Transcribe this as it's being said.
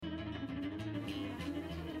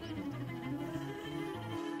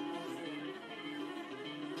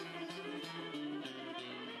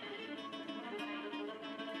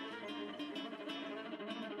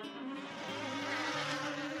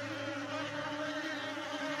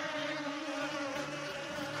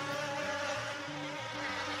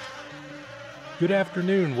Good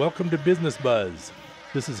afternoon. Welcome to Business Buzz.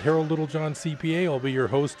 This is Harold Littlejohn, CPA. I'll be your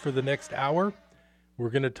host for the next hour. We're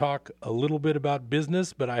going to talk a little bit about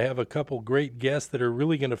business, but I have a couple great guests that are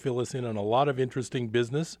really going to fill us in on a lot of interesting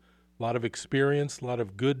business, a lot of experience, a lot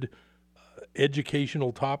of good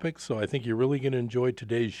educational topics. So I think you're really going to enjoy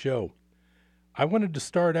today's show. I wanted to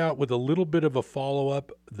start out with a little bit of a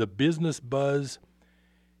follow-up. The Business Buzz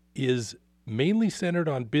is mainly centered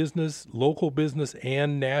on business, local business,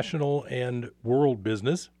 and national and world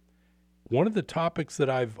business. One of the topics that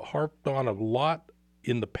I've harped on a lot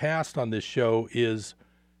in the past on this show is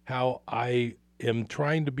how I am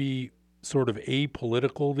trying to be sort of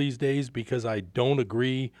apolitical these days because I don't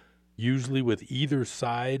agree usually with either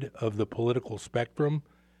side of the political spectrum.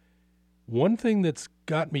 One thing that's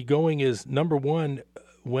got me going is, number one,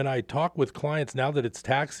 when I talk with clients, now that it's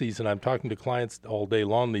tax season, I'm talking to clients all day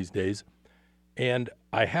long these days, and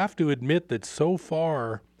I have to admit that so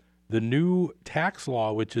far, the new tax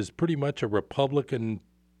law, which is pretty much a Republican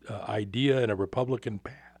idea and a Republican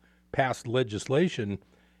passed legislation,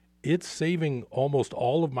 it's saving almost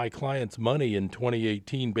all of my clients' money in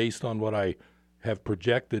 2018 based on what I have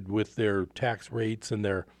projected with their tax rates and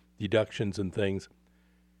their deductions and things.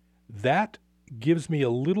 That gives me a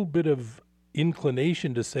little bit of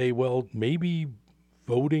inclination to say, well, maybe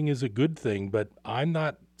voting is a good thing, but I'm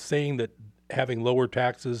not saying that having lower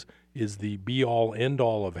taxes is the be-all,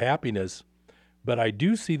 end-all of happiness, but I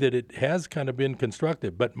do see that it has kind of been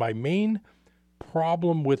constructive. But my main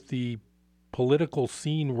problem with the political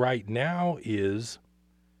scene right now is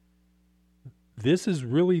this is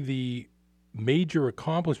really the major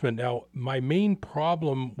accomplishment. Now, my main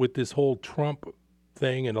problem with this whole Trump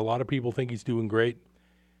thing, and a lot of people think he's doing great,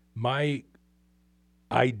 my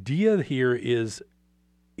idea here is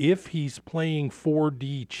if he's playing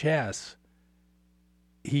 4D chess,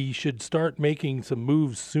 he should start making some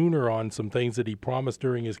moves sooner on some things that he promised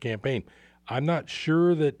during his campaign. I'm not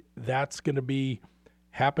sure that that's going to be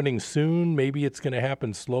happening soon. Maybe it's going to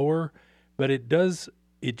happen slower, but it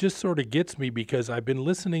just sort of gets me because I've been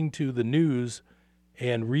listening to the news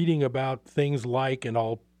and reading about things like, and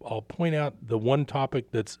I'll point out the one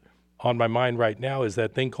topic that's on my mind right now is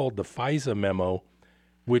that thing called the FISA memo,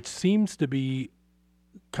 which seems to be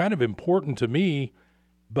kind of important to me,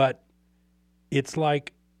 but it's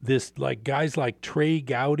like this, like guys like Trey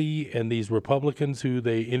Gowdy and these Republicans who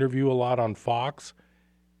they interview a lot on Fox.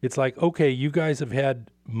 It's like, okay, you guys have had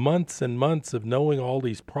months and months of knowing all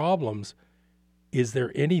these problems. Is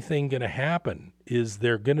there anything going to happen? Is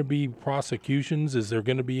there going to be prosecutions? Is there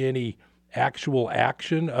going to be any actual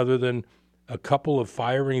action other than a couple of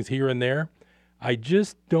firings here and there? I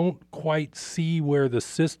just don't quite see where the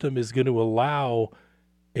system is going to allow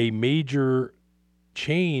a major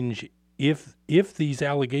change. If these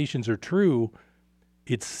allegations are true,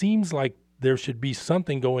 it seems like there should be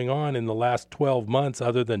something going on in the last 12 months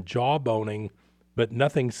other than jawboning, but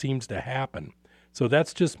nothing seems to happen. So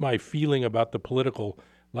that's just my feeling about the political.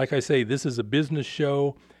 Like I say, this is a business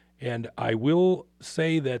show, and I will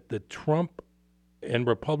say that the Trump and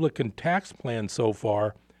Republican tax plan so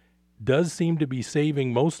far does seem to be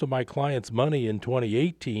saving most of my clients' money in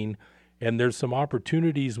 2018, and there's some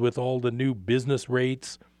opportunities with all the new business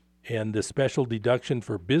rates and the special deduction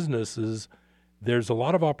for businesses. There's a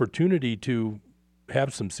lot of opportunity to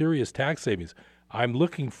have some serious tax savings. I'm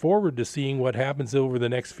looking forward to seeing what happens over the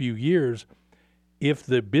next few years if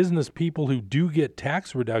the business people who do get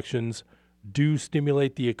tax reductions do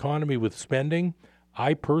stimulate the economy with spending.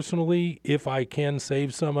 I personally, if I can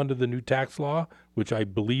save some under the new tax law, which I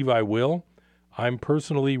believe I will, I'm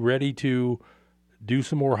personally ready to do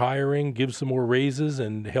some more hiring, give some more raises,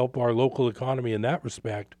 and help our local economy in that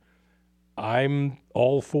respect. I'm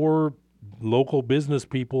all for local business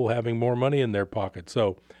people having more money in their pocket.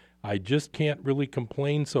 So I just can't really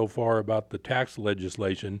complain so far about the tax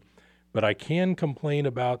legislation, but I can complain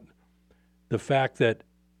about the fact that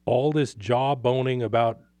all this jawboning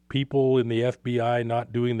about people in the FBI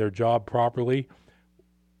not doing their job properly,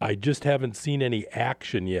 I just haven't seen any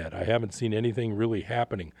action yet. I haven't seen anything really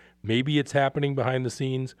happening. Maybe it's happening behind the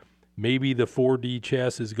scenes. Maybe the 4D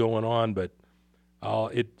chess is going on, but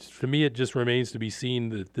to me, it just remains to be seen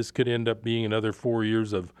that this could end up being another 4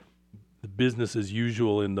 years of the business as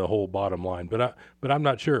usual in the whole bottom line. But I'm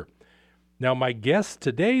not sure. Now, my guest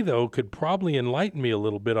today, though, could probably enlighten me a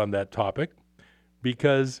little bit on that topic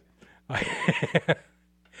because I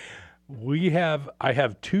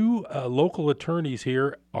have two local attorneys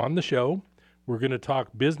here on the show. We're going to talk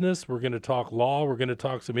business. We're going to talk law. We're going to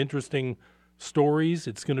talk some interesting stories.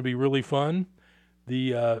 It's going to be really fun.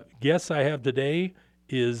 The guests I have today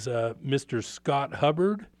is Mr. Scott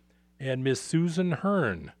Hubbard and Miss Susan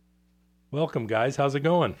Hearn. Welcome, guys. How's it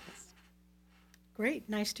going? Great.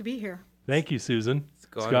 Nice to be here. Thank you, Susan. It's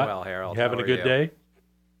going Scott, well, Harold. you having How a are good you? day?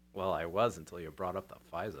 Well, I was until you brought up the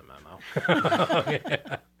FISA memo.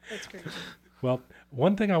 That's great. Well,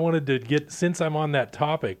 one thing I wanted to get, since I'm on that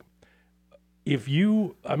topic,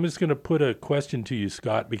 I'm just going to put a question to you,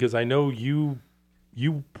 Scott, because I know you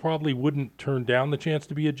probably wouldn't turn down the chance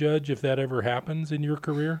to be a judge if that ever happens in your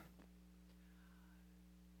career.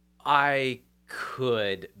 I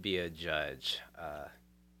could be a judge.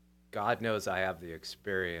 God knows I have the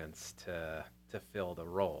experience to fill the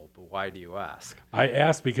role, but why do you ask? I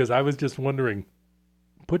asked because I was just wondering,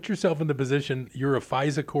 put yourself in the position, you're a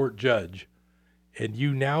FISA court judge, and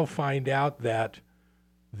you now find out that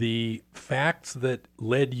the facts that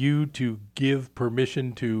led you to give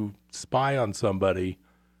permission to spy on somebody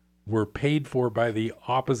were paid for by the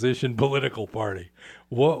opposition political party.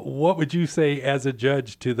 What would you say as a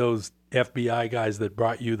judge to those FBI guys that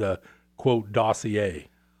brought you the, quote, dossier?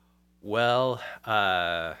 Well,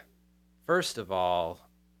 first of all,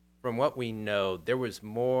 from what we know, there was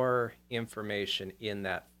more information in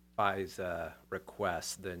that FISA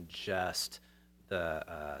request than just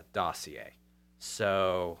the dossier.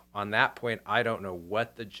 So on that point, I don't know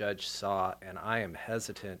what the judge saw, and I am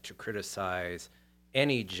hesitant to criticize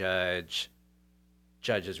any judge's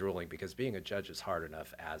ruling, because being a judge is hard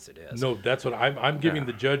enough as it is. No, that's what I'm giving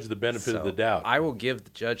the judge the benefit of the doubt. I will give the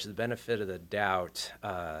judge the benefit of the doubt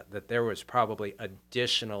that there was probably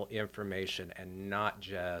additional information and not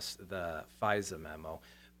just the FISA memo,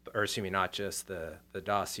 or excuse me, not just the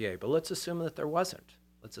dossier. But let's assume that there wasn't.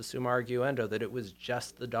 Let's assume arguendo that it was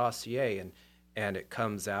just the dossier, and it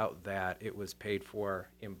comes out that it was paid for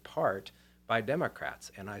in part by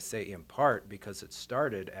Democrats. And I say in part because it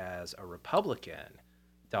started as a Republican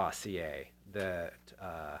dossier that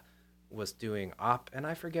was doing and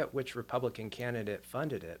I forget which Republican candidate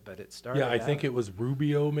funded it, but it started I think it was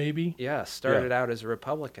Rubio, maybe. Started out as a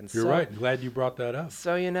Republican. You're right. I'm glad you brought that up.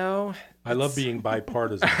 So, I love being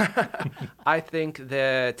bipartisan. I think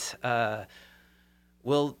that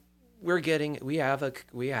we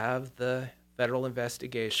have the federal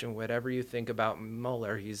investigation. Whatever you think about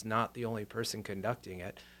Mueller, he's not the only person conducting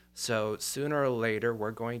it. So sooner or later,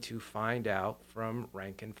 we're going to find out from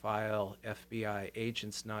rank and file FBI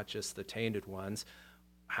agents, not just the tainted ones,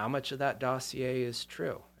 how much of that dossier is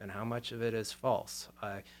true and how much of it is false.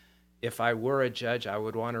 If I were a judge, I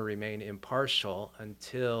would want to remain impartial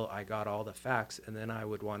until I got all the facts, and then I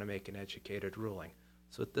would want to make an educated ruling.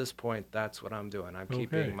 So at this point, that's what I'm doing. I'm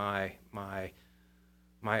keeping my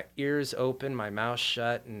ears open, my mouth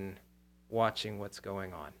shut, and watching what's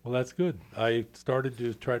going on. Well, that's good. I started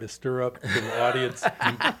to try to stir up some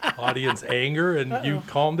audience anger, and you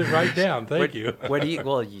calmed it right down. Thank you.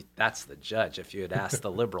 That's the judge. If you had asked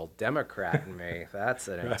the liberal Democrat in me, that's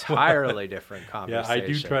an entirely different conversation. Yeah, I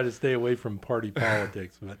do try to stay away from party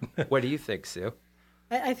politics. But what do you think, Sue?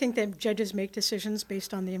 I think that judges make decisions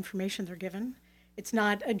based on the information they're given. It's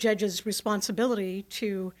not a judge's responsibility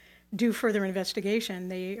to do further investigation.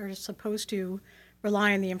 They are supposed to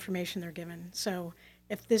rely on the information they're given. So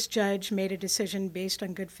if this judge made a decision based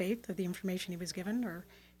on good faith of the information he was given or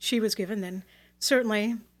she was given, then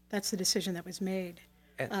certainly that's the decision that was made.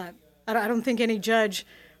 I don't think any judge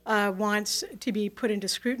wants to be put into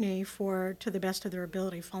scrutiny to the best of their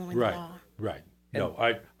ability following the law. Right. No,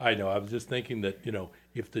 I know. I was just thinking that,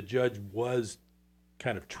 if the judge was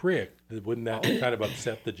kind of tricked, wouldn't that kind of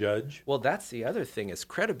upset the judge? Well, that's the other thing, is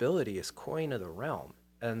credibility is coin of the realm.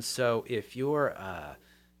 And so if you're a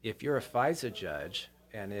FISA judge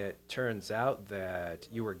and it turns out that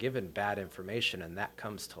you were given bad information and that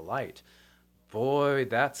comes to light, boy,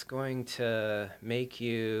 that's going to make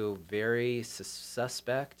you very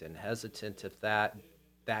suspect and hesitant if that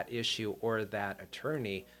issue or that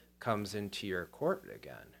attorney comes into your court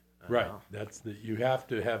again. Right. You have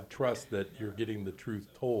to have trust that you're getting the truth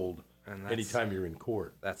told anytime you're in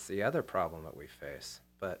court. That's the other problem that we face.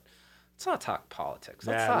 But let's not talk politics.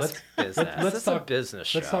 Let's talk business. Let's talk business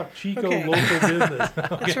show. Let's talk Chico local business.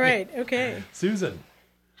 Okay. That's right. Okay. Susan.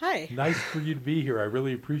 Hi. Nice for you to be here. I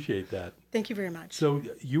really appreciate that. Thank you very much. So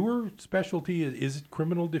your specialty, is it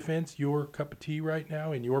criminal defense, your cup of tea right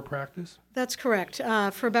now in your practice? That's correct.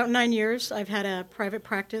 For about 9 years, I've had a private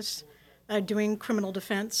practice doing criminal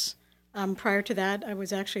defense. Prior to that, I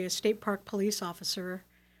was actually a state park police officer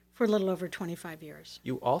for a little over 25 years.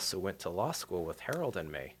 You also went to law school with Harold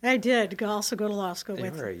and me. I did also go to law school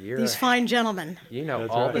with year these fine gentlemen. You know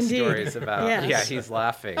That's all right. the Indeed. stories about. Yes. Yeah, he's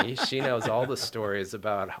laughing. She knows all the stories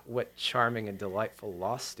about what charming and delightful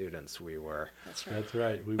law students we were. That's right. That's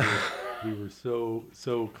right. We were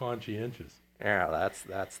so conscientious. Yeah,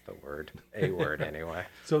 that's the word. A word anyway.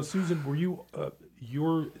 So, Susan, were you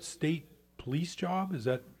your state police job? Is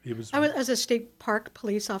that it was? I was as a state park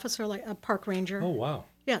police officer, like a park ranger. Oh, wow.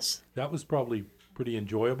 Yes. That was probably pretty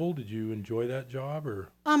enjoyable. Did you enjoy that job, or?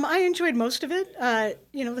 I enjoyed most of it.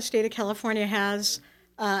 The state of California has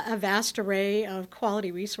a vast array of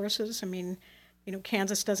quality resources. I mean,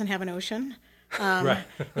 Kansas doesn't have an ocean. Right.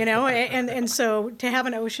 And so to have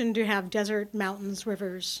an ocean, to have desert, mountains,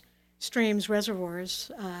 rivers, streams,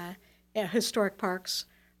 reservoirs, historic parks,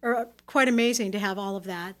 are quite amazing to have all of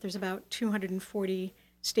that. There's about 240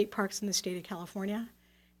 state parks in the state of California.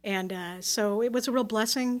 And so it was a real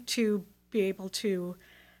blessing to be able to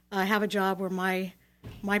have a job where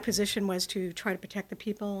my position was to try to protect the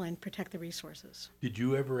people and protect the resources. Did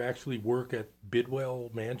you ever actually work at Bidwell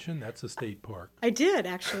Mansion? That's a state park. I did,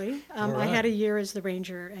 actually. All I had right. a year as the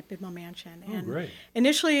ranger at Bidwell Mansion. Oh, And great.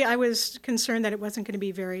 initially, I was concerned that it wasn't going to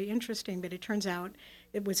be very interesting, but it turns out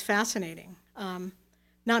it was fascinating.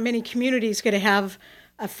 Not many communities get to have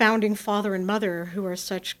a founding father and mother who are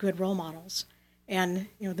such good role models. And,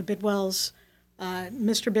 the Bidwells,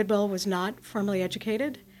 Mr. Bidwell was not formally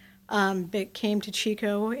educated, but came to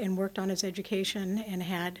Chico and worked on his education and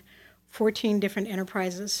had 14 different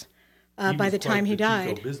enterprises by was the quite time he the died.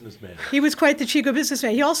 Chico businessman. He was quite the Chico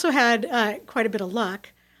businessman. He also had quite a bit of luck.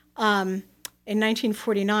 In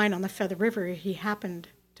 1949, on the Feather River, he happened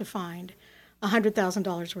to find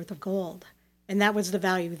 $100,000 worth of gold, and that was the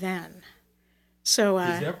value then. So,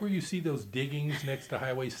 Is that where you see those diggings next to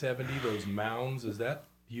Highway 70, those mounds? Do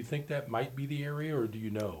you think that might be the area, or do you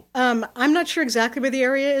know? I'm not sure exactly where the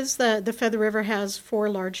area is. The Feather River has 4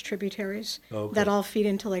 large tributaries Okay. that all feed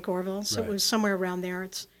into Lake Orville, so Right. it was somewhere around there.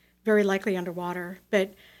 It's very likely underwater.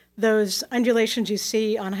 But those undulations you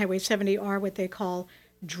see on Highway 70 are what they call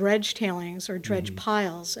dredge tailings or dredge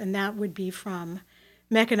piles, and that would be from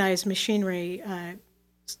mechanized machinery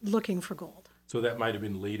looking for gold. So that might have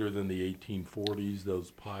been later than the 1840s,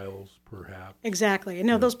 those piles, perhaps? Exactly. And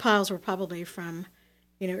no, those piles were probably from,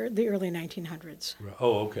 the early 1900s. Right.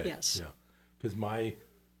 Oh, okay. Yes. Yeah. Because my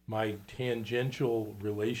tangential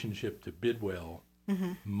relationship to Bidwell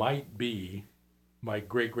might be my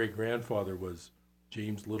great-great-grandfather was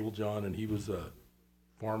James Littlejohn, and he was a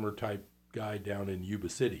farmer-type guy down in Yuba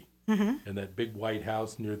City. And that big white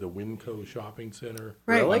house near the Winco Shopping Center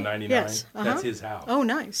Right. on 99, Yes. that's his house. Oh,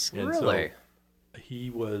 nice. And Really? so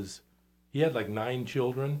he had like 9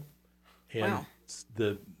 children, and Wow.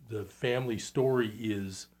 the family story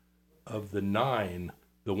is of the 9,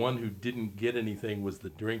 the one who didn't get anything was the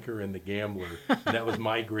drinker and the gambler, and that was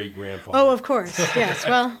my great grandfather. Oh, of course. Yes.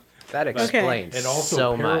 Well, That explains and also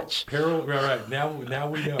so much. Right. Now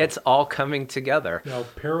we know. It's all coming together. Now,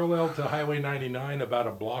 parallel to Highway 99, about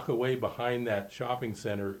a block away behind that shopping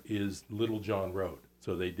center is Little John Road.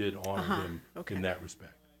 So they did honor him Okay. in that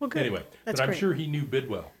respect. Well, good. Anyway, That's but I'm great. sure he knew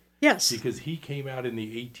Bidwell yes. because he came out in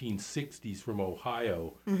the 1860s from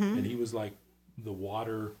Ohio, Mm-hmm. and he was like the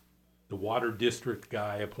water district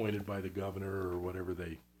guy appointed by the governor or whatever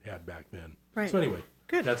they had back then. Right. So anyway,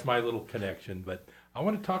 Good. that's my little connection. But I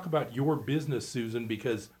want to talk about your business, Susan,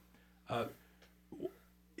 because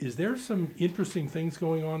is there some interesting things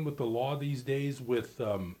going on with the law these days with,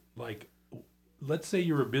 let's say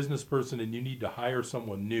you're a business person and you need to hire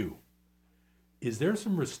someone new. Is there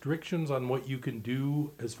some restrictions on what you can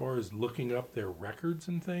do as far as looking up their records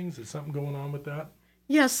and things? Is something going on with that?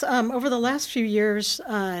 Yes. Over the last few years,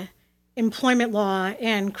 employment law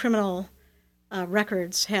and criminal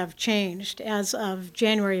records have changed. As of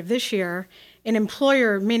January of this year, an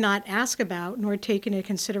employer may not ask about nor take into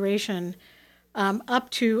consideration up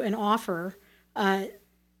to an offer,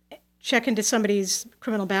 check into somebody's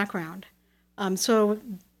criminal background. So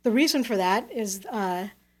the reason for that is,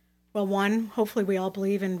 one, hopefully we all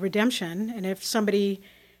believe in redemption, and if somebody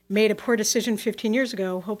made a poor decision 15 years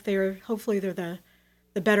ago, hopefully they're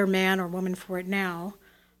the better man or woman for it now.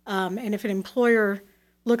 And if an employer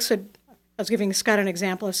looks at, I was giving Scott an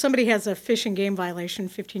example, if somebody has a fish and game violation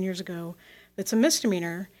 15 years ago that's a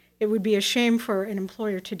misdemeanor, it would be a shame for an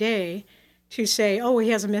employer today to say, oh, he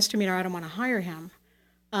has a misdemeanor, I don't want to hire him.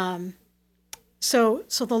 So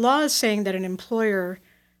the law is saying that an employer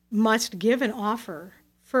must give an offer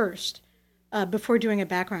first before doing a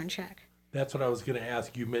background check. That's what I was going to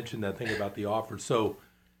ask. You mentioned that thing about the offer. So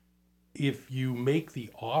if you make the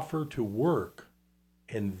offer to work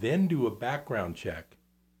and then do a background check,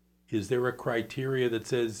 is there a criteria that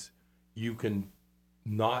says you can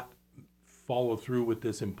not follow through with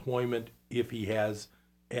this employment if he has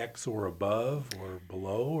X or above or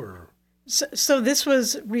below? Or So this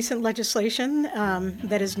was recent legislation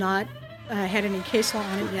that is not had any case law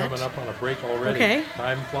on it We're yet. coming up on a break already. Okay.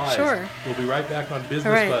 Time flies. Sure. We'll be right back on Business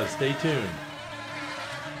All right. Buzz. Stay tuned.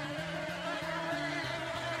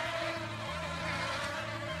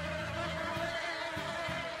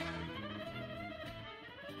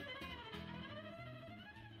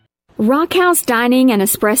 Rockhouse Dining and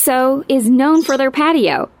Espresso is known for their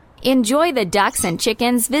patio. Enjoy the ducks and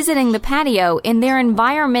chickens visiting the patio in their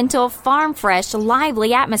environmental, farm-fresh,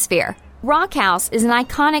 lively atmosphere. Rockhouse is an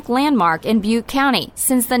iconic landmark in Butte County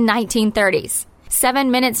since the 1930s. 7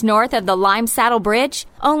 minutes north of the Lime Saddle Bridge,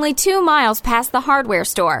 only 2 miles past the hardware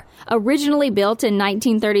store. Originally built in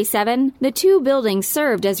 1937, the two buildings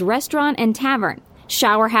served as restaurant and tavern,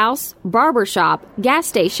 shower house, barber shop, gas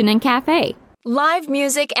station, and cafe. Live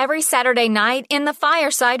music every Saturday night in the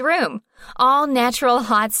Fireside Room. All natural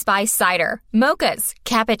hot spice cider, mochas,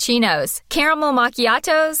 cappuccinos, caramel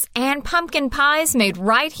macchiatos, and pumpkin pies made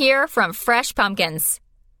right here from fresh pumpkins.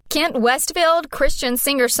 Kent Westfield, Christian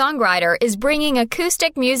singer-songwriter, is bringing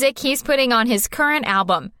acoustic music he's putting on his current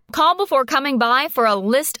album. Call before coming by for a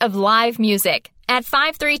list of live music at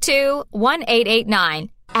 532-1889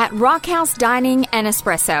 at Rockhouse Dining and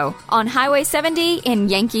Espresso on Highway 70 in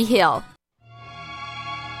Yankee Hill.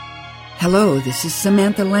 Hello, this is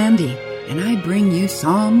Samantha Landy, and I bring you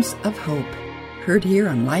Psalms of Hope, heard here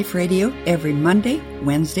on Life Radio every Monday,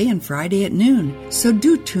 Wednesday, and Friday at noon. So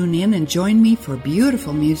do tune in and join me for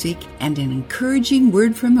beautiful music and an encouraging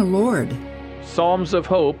word from the Lord. Psalms of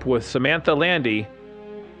Hope with Samantha Landy,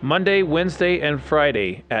 Monday, Wednesday, and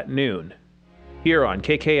Friday at noon, here on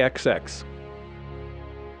KKXX.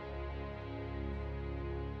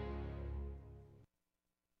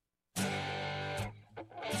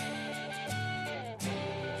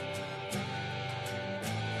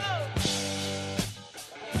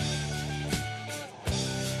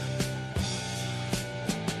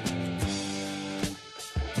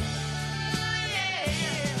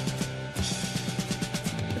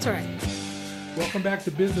 That's all right. Welcome back to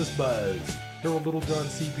Business Buzz. Harold Littlejohn,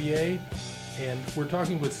 CPA, and we're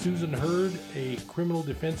talking with Susan Hurd, a criminal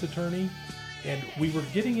defense attorney, and we were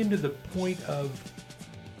getting into the point of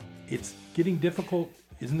it's getting difficult.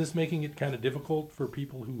 Isn't this making it kind of difficult for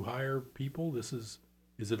people who hire people? Is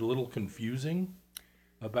it a little confusing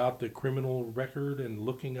about the criminal record and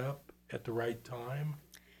looking up at the right time?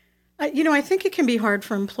 I think it can be hard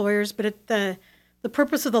for employers, but the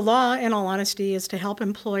purpose of the law, in all honesty, is to help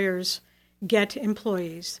employers get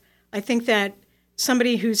employees. I think that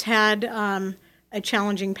somebody who's had a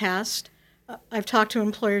challenging past, I've talked to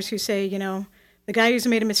employers who say, the guy who's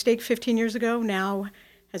made a mistake 15 years ago now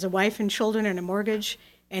has a wife and children and a mortgage,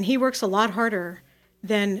 and he works a lot harder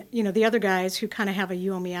than, the other guys who kind of have a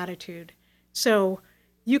you owe me attitude. So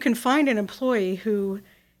you can find an employee who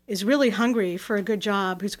is really hungry for a good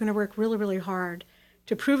job, who's going to work really, really hard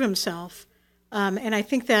to prove himself. And I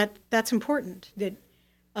think that that's important.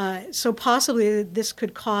 So possibly this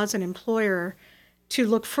could cause an employer to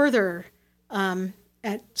look further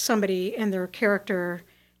at somebody and their character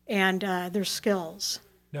and their skills.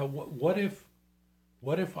 Now, what if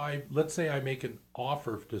let's say I make an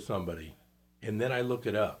offer to somebody and then I look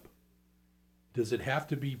it up? Does it have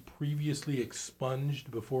to be previously expunged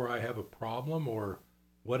before I have a problem, or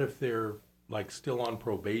what if they're like still on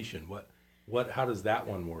probation? How does that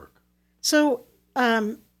one work? So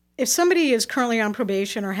if somebody is currently on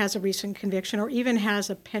probation or has a recent conviction or even has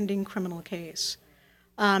a pending criminal case,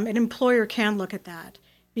 an employer can look at that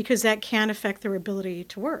because that can affect their ability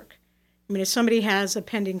to work. I mean, if somebody has a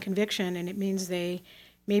pending conviction and it means they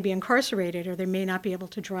may be incarcerated or they may not be able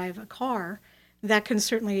to drive a car, that can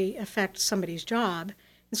certainly affect somebody's job.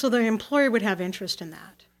 And so the employer would have interest in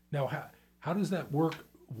that. Now, how does that work?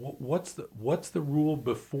 What's the rule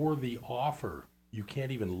before the offer? You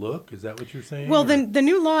can't even look? Is that what you're saying? Well, then the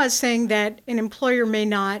new law is saying that an employer may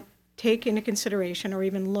not take into consideration or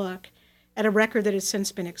even look at a record that has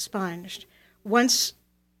since been expunged. Once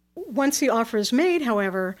the offer is made,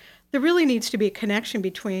 however, there really needs to be a connection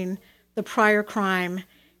between the prior crime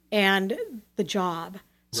and the job.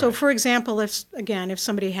 So, Right. for example, if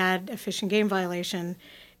somebody had a fish and game violation,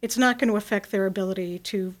 it's not going to affect their ability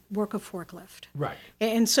to work a forklift. Right.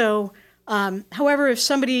 And so, however, if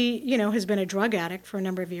somebody, has been a drug addict for a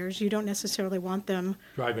number of years, you don't necessarily want them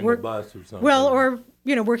Driving a bus or something. well, or,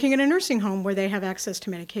 working in a nursing home where they have access to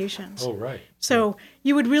medications. Oh, right. So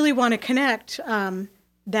you would really want to connect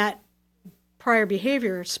that prior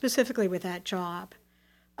behavior specifically with that job.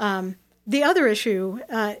 The other issue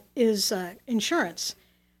is insurance.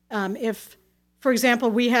 If, for example,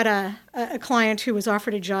 we had a client who was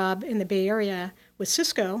offered a job in the Bay Area with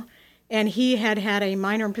Cisco, and he had a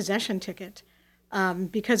minor in possession ticket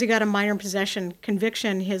Because he got a minor possession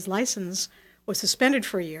conviction, his license was suspended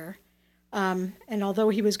for a year. And although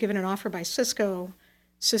he was given an offer by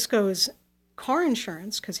Cisco's car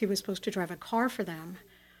insurance, because he was supposed to drive a car for them,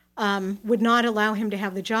 would not allow him to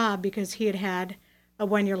have the job because he had had a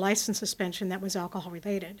 1-year license suspension that was alcohol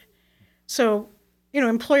related. So,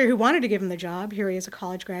 employer who wanted to give him the job, here he is, a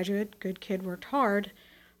college graduate, good kid, worked hard.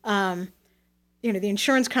 The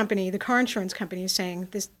insurance company, the car insurance company, is saying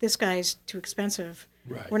this guy's too expensive.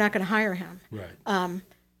 Right. We're not going to hire him. Right.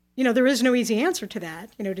 There is no easy answer to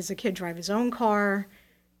that. Does the kid drive his own car?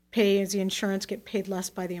 Does the insurance get paid less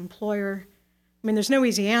by the employer? There's no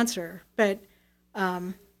easy answer. But,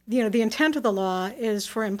 the intent of the law is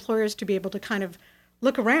for employers to be able to kind of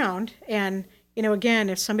look around and, again,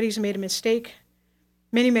 if somebody's made a mistake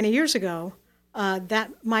many, many years ago, that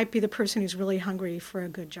might be the person who's really hungry for a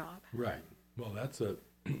good job. Right. Well,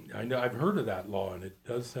 I know I've heard of that law, and it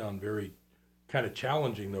does sound very kind of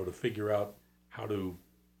challenging, though, to figure out how to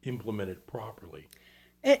implement it properly.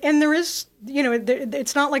 And there is,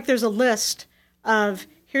 it's not like there's a list of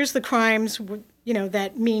here's the crimes,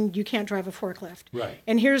 that mean you can't drive a forklift. Right.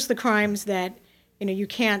 And here's the crimes that, you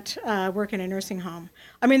can't work in a nursing home.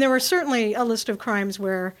 There are certainly a list of crimes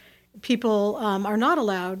where people are not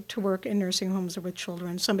allowed to work in nursing homes or with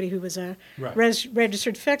children. Somebody who was a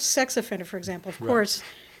registered sex offender, for example. Of course,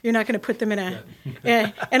 you're not going to put them in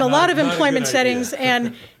a lot of employment settings,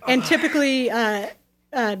 and typically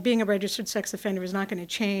being a registered sex offender is not going to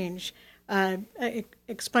change.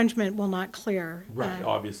 Expungement will not clear. Right,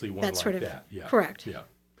 obviously one like that. Yeah. Correct. Yeah.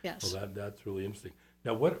 Yes. Well, that's really interesting.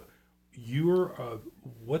 Now,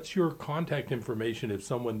 what's your contact information if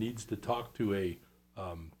someone needs to talk to a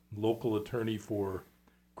local attorney for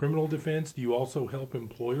criminal defense? Do you also help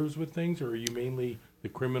employers with things, or are you mainly the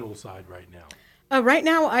criminal side right now? Right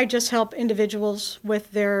now, I just help individuals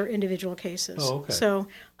with their individual cases. Oh, okay. So,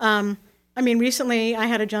 recently I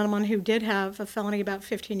had a gentleman who did have a felony about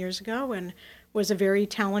 15 years ago and was a very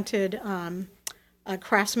talented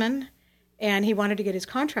craftsman, and he wanted to get his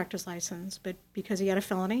contractor's license, but because he had a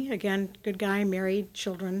felony, again, good guy, married,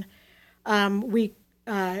 children, we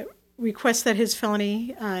request that his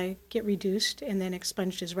felony get reduced and then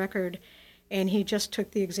expunged his record, and he just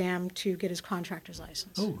took the exam to get his contractor's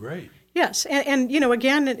license. Oh, great. Yes, and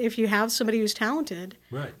again, if you have somebody who's talented,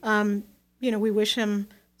 right, we wish him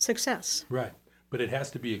success. Right, but it has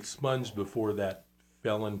to be expunged before that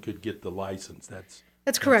felon could get the license.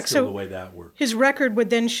 That's correct. Still so the way that works. His record would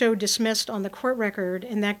then show dismissed on the court record,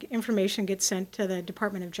 and that information gets sent to the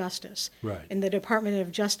Department of Justice. Right. And the Department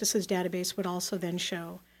of Justice's database would also then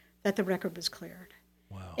show that the record was cleared.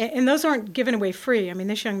 Wow. And those aren't given away free.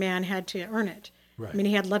 This young man had to earn it. Right.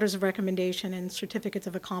 He had letters of recommendation and certificates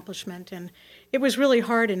of accomplishment, and it was really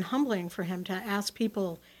hard and humbling for him to ask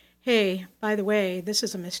people, hey, by the way, this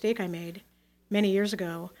is a mistake I made many years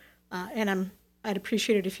ago, and I'd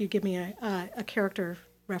appreciate it if you give me a character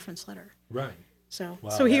reference letter. Right. So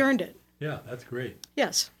wow, he earned it. Yeah, that's great.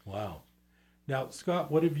 Yes. Wow. Now,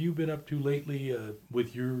 Scott, what have you been up to lately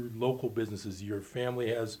with your local businesses? Your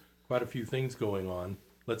family has quite a few things going on.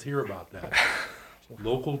 Let's hear about that.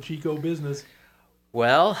 Local Chico business.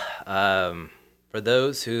 Well, for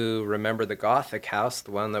those who remember the Gothic house,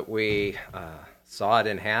 the one that we sawed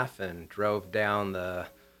in half and drove down the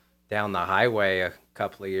highway a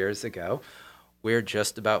couple of years ago, we're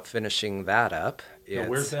just about finishing that up. Now,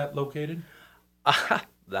 where's that located?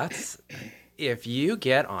 That's if you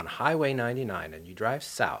get on Highway 99 and you drive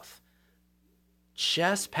south,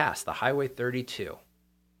 just past the Highway 32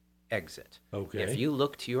 exit. Okay. If you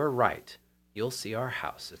look to your right, you'll see our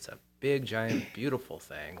house. It's a big, giant, beautiful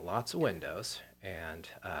thing, lots of windows, and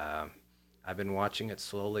I've been watching it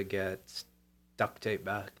slowly get duct tape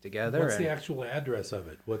back together. What's the actual address of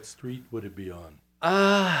it? What street would it be on?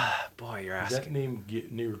 Boy, you're Is asking. that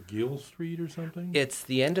named near Gill Street or something? It's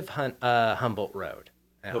the end of Humboldt Road.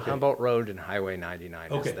 Okay. Humboldt Road and Highway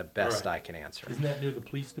 99 Okay, is the best all right. I can answer. Isn't that near the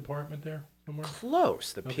police department there somewhere?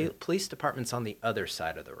 Close. The Okay. police department's on the other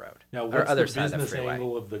side of the road. Now, or what's other the side of the business freeway.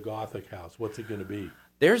 angle of the Gothic house? What's it going to be?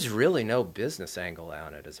 There's really no business angle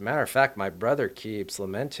on it. As a matter of fact, my brother keeps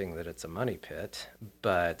lamenting that it's a money pit,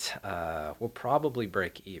 but we'll probably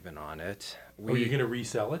break even on it. Are you going to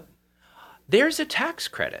resell it? There's a tax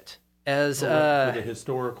credit as For the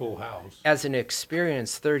historical house. as an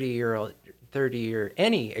experienced 30-year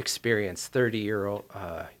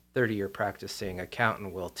practicing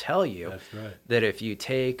accountant will tell you That's right. that if you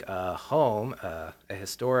take a home, a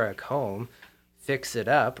historic home, fix it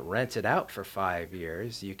up, rent it out for 5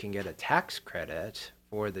 years, you can get a tax credit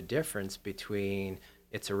for the difference between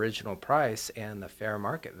its original price and the fair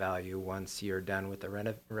market value once you're done with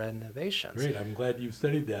the renovations. Great. I'm glad you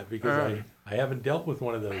studied that because I haven't dealt with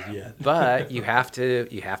one of those yet. But you have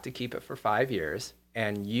to keep it for 5 years,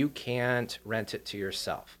 and you can't rent it to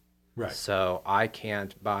yourself. Right. So I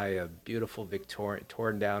can't buy a beautiful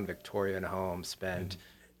torn down Victorian home, spend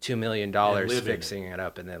 $2 million fixing it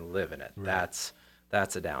up, and then live in it. Right.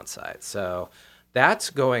 That's a downside. So that's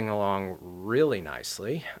going along really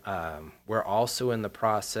nicely. We're also in the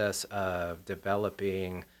process of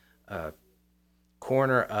developing a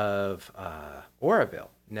corner of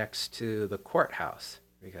Oroville next to the courthouse,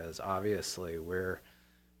 because obviously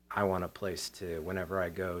I want a place to, whenever I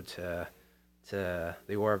go to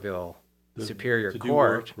the Oroville Superior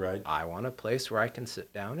Court, right. I want a place where I can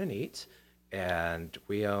sit down and eat. And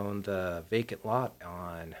we own the vacant lot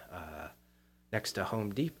on next to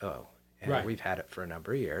Home Depot. And we've had it for a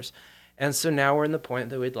number of years. And so now we're in the point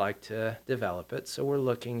that we'd like to develop it. So we're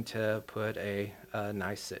looking to put a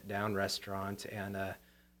nice sit-down restaurant and a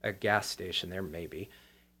gas station there, maybe.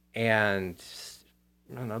 And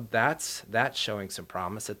that's showing some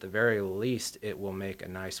promise. At the very least, it will make a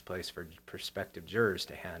nice place for prospective jurors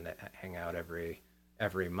to hang out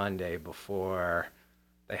every Monday before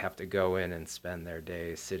they have to go in and spend their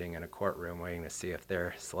days sitting in a courtroom waiting to see if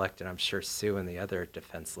they're selected. I'm sure Sue and the other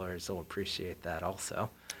defense lawyers will appreciate that also.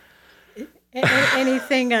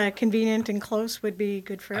 Anything convenient and close would be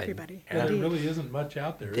good for everybody. And there really isn't much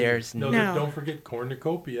out there. There's no. Don't forget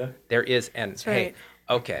Cornucopia. There is, and that's right. Hey,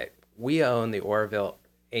 okay, we own the Oroville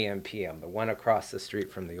AM/PM, the one across the street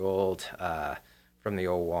from the old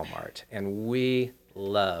Walmart, and we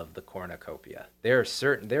love the Cornucopia.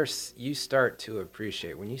 You start to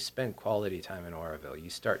appreciate, when you spend quality time in Oroville, you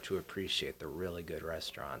start to appreciate the really good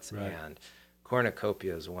restaurants, and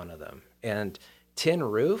Cornucopia is one of them. And Tin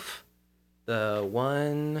Roof, the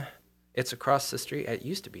one, it's across the street. It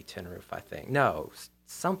used to be Tin Roof, I think. No,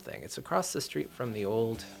 something. It's across the street from the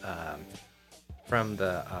old, library.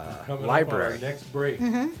 Up on our next break.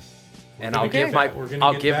 Mm-hmm. And I'll give back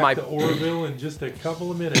to Oroville in just a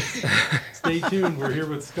couple of minutes. Stay tuned. We're here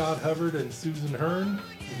with Scott Hubbard and Susan Hearn.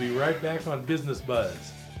 We'll be right back on Business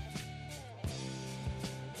Buzz.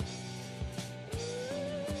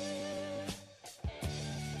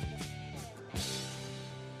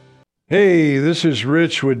 Hey, this is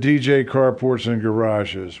Rich with DJ Carports and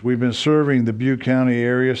Garages. We've been serving the Butte County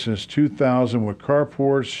area since 2000 with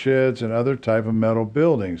carports, sheds, and other type of metal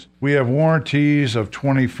buildings. We have warranties of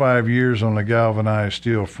 25 years on the galvanized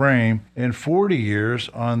steel frame and 40 years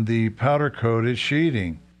on the powder-coated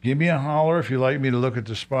sheeting. Give me a holler if you'd like me to look at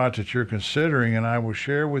the spots that you're considering, and I will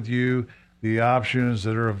share with you the options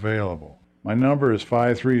that are available. My number is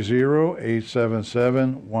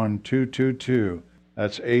 530-877-1222.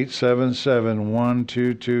 That's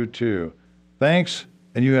 877-1222. Thanks,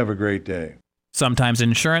 and you have a great day. Sometimes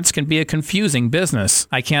insurance can be a confusing business.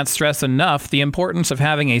 I can't stress enough the importance of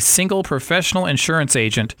having a single professional insurance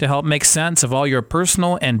agent to help make sense of all your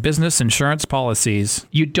personal and business insurance policies.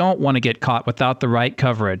 You don't want to get caught without the right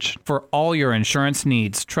coverage. For all your insurance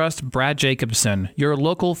needs, trust Brad Jacobson, your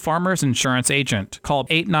local Farmers Insurance agent. Call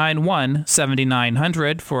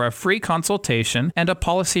 891-7900 for a free consultation and a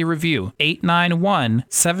policy review.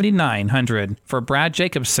 891-7900 for Brad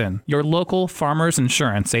Jacobson, your local Farmers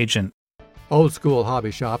Insurance agent. Old School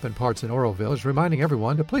Hobby Shop and Parts in Oroville is reminding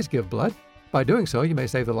everyone to please give blood. By doing so, you may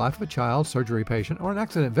save the life of a child, surgery patient, or an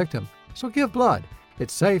accident victim. So give blood.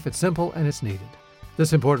 It's safe, it's simple, and it's needed.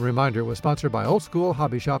 This important reminder was sponsored by Old School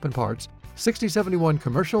Hobby Shop and Parts, 6071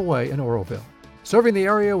 Commercial Way in Oroville, serving the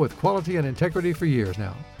area with quality and integrity for years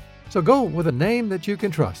now. So go with a name that you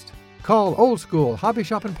can trust. Call Old School Hobby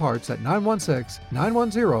Shop and Parts at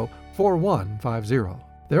 916-910-4150.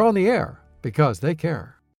 They're on the air because they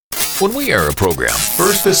care. When we air a program,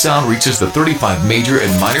 first the sound reaches the 35 major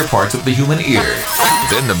and minor parts of the human ear.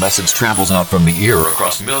 Then the message travels out from the ear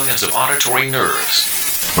across millions of auditory nerves.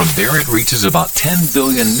 From there it reaches about 10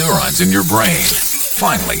 billion neurons in your brain.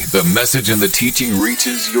 Finally, the message and the teaching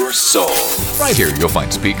reaches your soul. Right here, you'll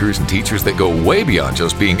find speakers and teachers that go way beyond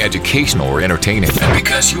just being educational or entertaining. And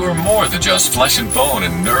because you are more than just flesh and bone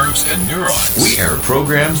and nerves and neurons, we air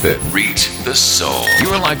programs that reach the soul. You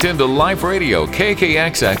are locked into Life Radio,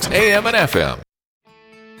 KKXX, AM and FM.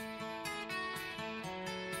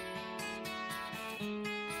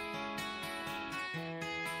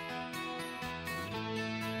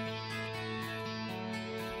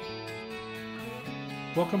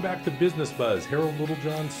 Welcome back to Business Buzz. Harold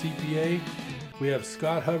Littlejohn, CPA. We have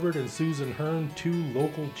Scott Hubbard and Susan Hearn, two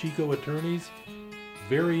local Chico attorneys.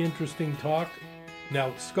 Very interesting talk.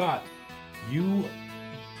 Now, Scott, you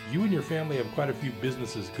and your family have quite a few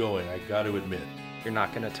businesses going, I got to admit. You're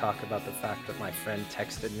not going to talk about the fact that my friend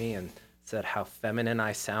texted me and said how feminine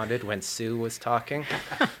I sounded when Sue was talking.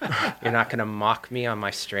 You're not going to mock me on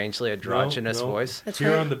my strangely androgynous voice. That's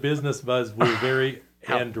Here right. on the Business Buzz, we're very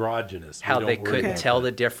androgynous. How We they don't worry couldn't about tell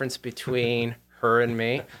that. the difference between her and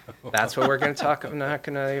me. That's what we're going to talk. I'm not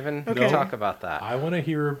going to even talk about that. I want to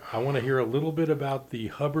hear a little bit about the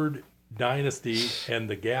Hubbard dynasty and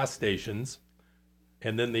the gas stations,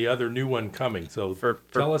 and then the other new one coming. So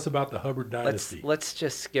tell us about the Hubbard dynasty. Let's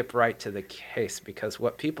just skip right to the case, because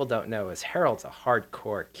what people don't know is Harold's a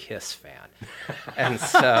hardcore Kiss fan. And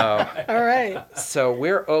so All right. so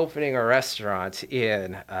we're opening a restaurant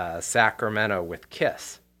in Sacramento with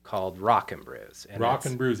Kiss called Rock and Brews. And Rock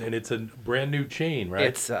and Brews, and it's a brand new chain, right?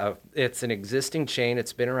 It's an existing chain.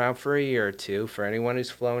 It's been around for a year or two. For anyone who's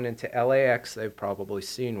flown into LAX, they've probably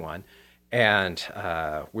seen one. And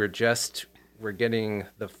we're getting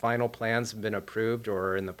the final plans have been approved or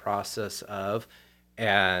are in the process of,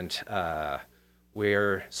 and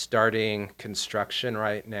we're starting construction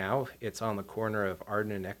right now. It's on the corner of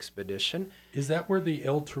Arden and Expedition. Is that where the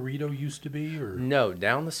El Torito used to be, or No,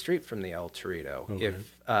 down the street from the El Torito. Okay.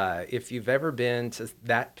 If you've ever been to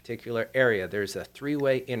that particular area, there's a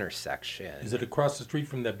three-way intersection. is it across the street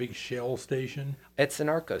from that big Shell station? It's an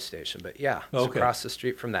Arco station, but yeah, it's Okay. across the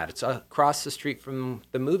street from that. It's across the street from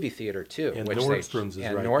the movie theater too. And which Nordstrom's is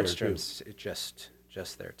and right there, Nordstrom's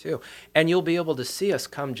just there too. And you'll be able to see us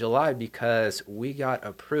come July, because we got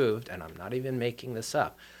approved, and I'm not even making this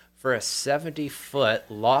up, for a 70-foot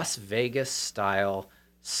Las Vegas style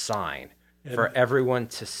sign for everyone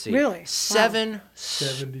to see. Really? Wow. Seven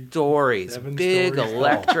 70 stories, seven big stories tall.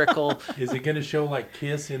 electrical. Is it going to show like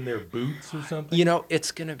Kiss in their boots or something? You know,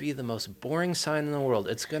 it's going to be the most boring sign in the world.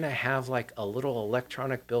 It's going to have like a little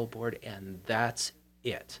electronic billboard, and that's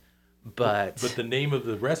it. But the name of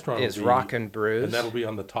the restaurant is will be, Rock and Brews. and that'll be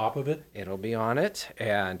on the top of it. It'll be on it.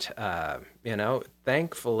 And,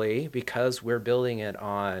 thankfully, because we're building it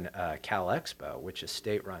on Cal Expo, which is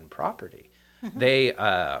state-run property, they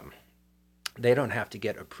don't have to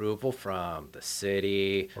get approval from the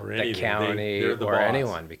city, Or the anything. county, They're the or boss.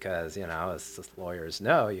 anyone, because, as lawyers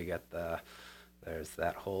know, there's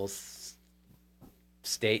that whole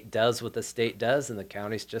state does what the state does, and the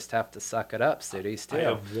counties just have to suck it up. Cities too. I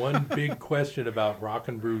have one big question about Rock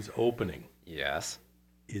and Brews opening. Yes,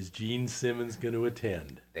 Is Gene Simmons going to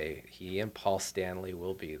attend? he and Paul Stanley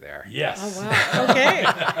will be there. Yes. Oh, wow.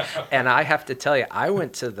 Okay. And I have to tell you,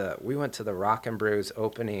 we went to the Rock and Brews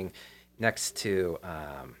opening next to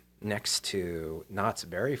Knott's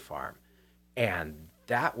Berry Farm, and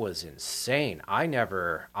that was insane. I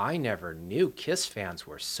never knew Kiss fans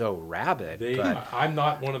were so rabid. I'm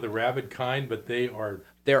not one of the rabid kind, but they're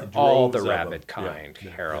all the droves of rabid them. kind, Yeah.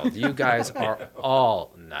 Harold. You guys are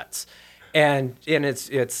all nuts. And it's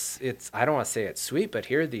I don't want to say it's sweet, but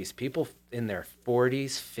here are these people in their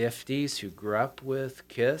 40s, 50s who grew up with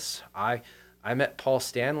Kiss. I met Paul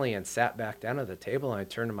Stanley and sat back down at the table, and I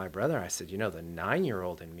turned to my brother and I said, the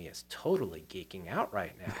 9-year-old in me is totally geeking out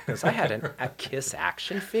right now, because I had a Kiss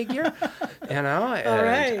action figure, and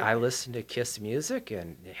right. I listened to Kiss music,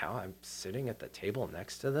 and I'm sitting at the table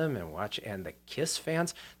next to them and and the Kiss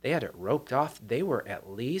fans, they had it roped off. They were at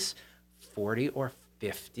least 40 or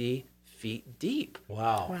 50 feet deep.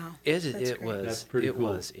 Wow. Wow. It great. was That's pretty it cool.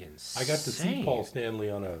 was insane. I got to see Paul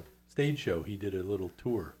Stanley on a stage show. He did a little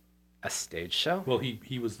tour. A stage show? Well,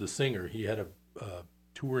 he was the singer. He had a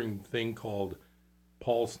touring thing called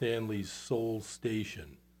Paul Stanley's Soul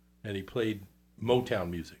Station, and he played Motown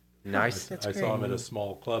music. Nice. That's I saw him great. at a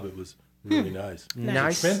small club. It was really nice.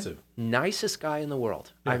 Nice. Expensive. Nicest guy in the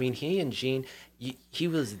world. Yeah. I mean, he and Gene, he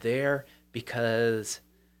was there because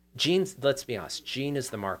Gene's, let's be honest, Gene is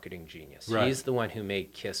the marketing genius. Right. He's the one who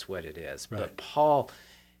made Kiss what it is. Right. But Paul,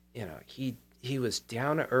 he was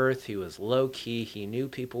down to earth. He was low key. He knew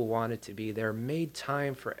people wanted to be there, made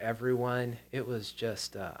time for everyone. It was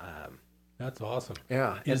just, That's awesome.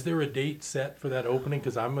 yeah. Is there a date set for that opening?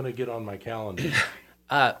 Because I'm going to get on my calendar.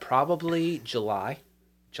 Probably July.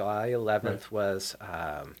 July 11th Right. was,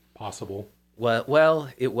 Possible. well,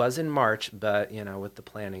 it was in March, but, with the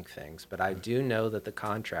planning things. But I do know that the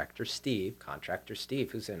contractor Steve,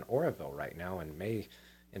 who's in Oroville right now and may,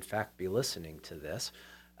 in fact, be listening to this,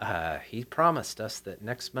 he promised us that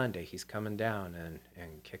next Monday he's coming down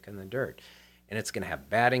and kicking the dirt. And it's going to have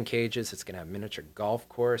batting cages. It's going to have miniature golf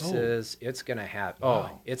courses. It's going to have,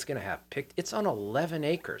 it's on 11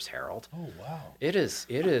 acres, Harold. Oh, wow. It is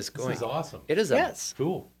going. This is awesome. It is Yes.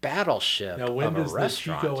 Cool. a battleship Now, when of a does the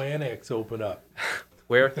restaurant. Chico Annex open up?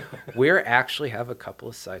 We're actually have a couple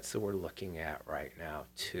of sites that we're looking at right now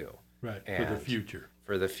too. Right, for the And future.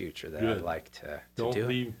 For the future that Good. I'd like to Don't do.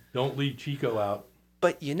 leave Chico out.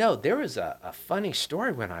 But, there was a funny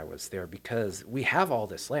story when I was there because we have all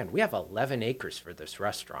this land. We have 11 acres for this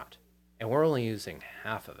restaurant, and we're only using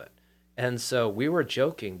half of it. And so we were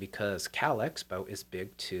joking because Cal Expo is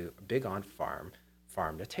big on farm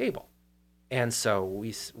to table. And so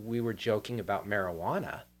we were joking about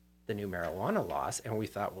marijuana, the new marijuana laws, and we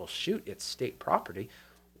thought, well, shoot, it's state property.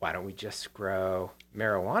 Why don't we just grow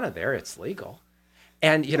marijuana there? It's legal.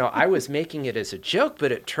 And, I was making it as a joke,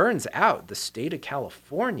 but it turns out the state of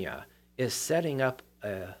California is setting up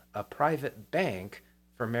a private bank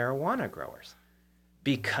for marijuana growers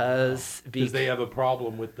because they have a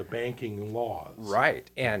problem with the banking laws. Right.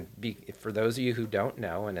 And for those of you who don't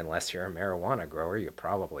know, and unless you're a marijuana grower, you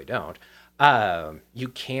probably don't, you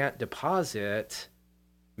can't deposit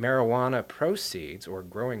marijuana proceeds or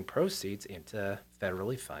growing proceeds into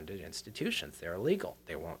federally funded institutions. They're illegal.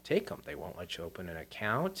 They won't take them. They won't let you open an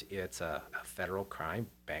account. It's a federal crime.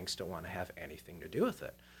 Banks don't want to have anything to do with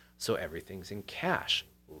it. So everything's in cash.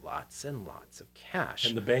 Lots and lots of cash.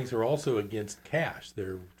 And the banks are also against cash.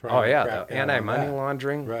 They're trying to crack the down anti-money on that.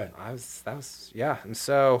 laundering. Right. And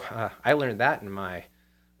so I learned that in my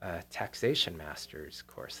taxation master's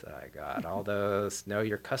course that I got. All those know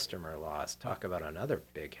your customer laws. Talk about another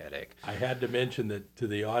big headache. I had to mention that to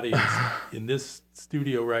the audience. In this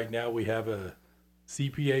studio right now, we have a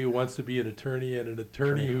CPA who wants to be an attorney and an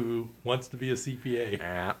attorney who wants to be a CPA.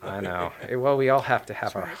 Yeah, I know. Well, we all have to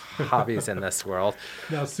have our hobbies in this world.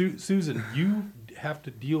 Now, Susan, you have to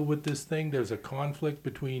deal with this thing. There's a conflict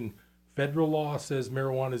between federal law says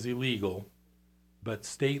marijuana is illegal, but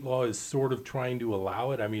state law is sort of trying to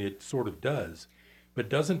allow it. I mean, it sort of does. But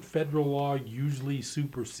doesn't federal law usually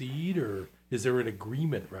supersede, or is there an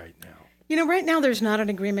agreement right now? Right now there's not an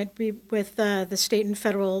agreement with the state and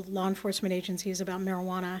federal law enforcement agencies about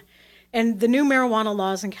marijuana. And the new marijuana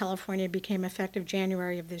laws in California became effective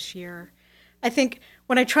January of this year. I think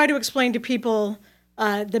when I try to explain to people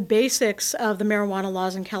the basics of the marijuana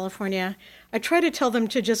laws in California, I try to tell them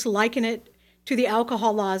to just liken it to the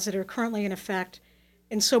alcohol laws that are currently in effect,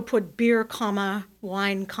 and so put beer,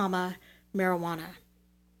 wine, marijuana.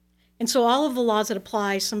 And so all of the laws that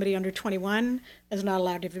apply, somebody under 21 is not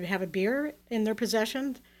allowed to have a beer in their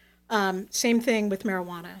possession. Same thing with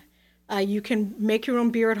marijuana. You can make your own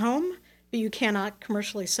beer at home, but you cannot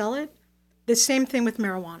commercially sell it. The same thing with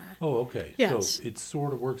marijuana. Oh, okay. Yes. So it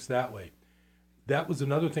sort of works that way. That was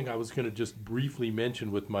another thing I was going to just briefly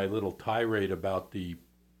mention with my little tirade about the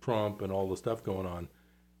Trump and all the stuff going on.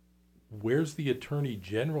 Where's the attorney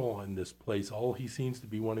general in this place? All he seems to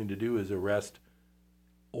be wanting to do is arrest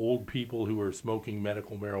old people who are smoking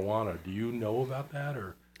medical marijuana. Do you know about that?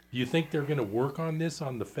 Or do you think they're going to work on this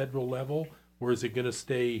on the federal level? Or is it going to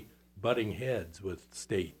stay butting heads with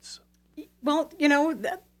states? Well,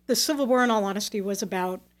 the Civil War, in all honesty, was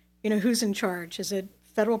about, who's in charge. Is it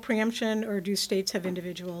federal preemption, or do states have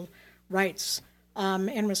individual rights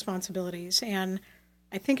and responsibilities? And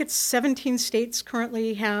I think it's 17 states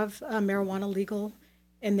currently have marijuana legal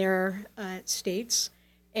in their states.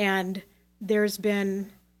 And there's been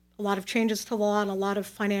a lot of changes to law and a lot of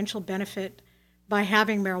financial benefit by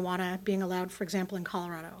having marijuana being allowed, for example, in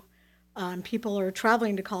Colorado. People are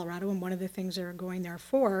traveling to Colorado, and one of the things they're going there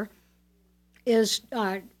for is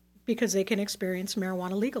because they can experience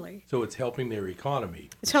marijuana legally. So it's helping their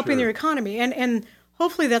economy. It's helping their economy, and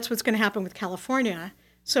hopefully that's what's going to happen with California.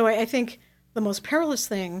 So I think the most perilous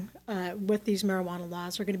thing with these marijuana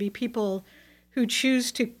laws are going to be people who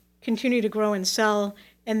choose to continue to grow and sell,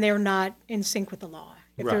 and they're not in sync with the law.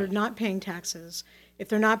 If they're not paying taxes, if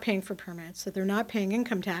they're not paying for permits, if they're not paying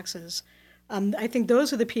income taxes, I think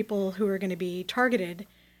those are the people who are going to be targeted,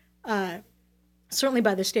 certainly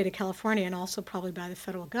by the state of California and also probably by the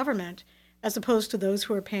federal government, as opposed to those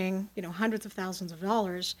who are paying, hundreds of thousands of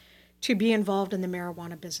dollars to be involved in the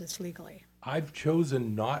marijuana business legally. I've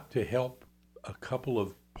chosen not to help a couple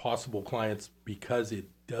of possible clients because it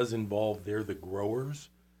does involve they're the growers.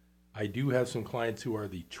 I do have some clients who are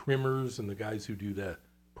the trimmers and the guys who do the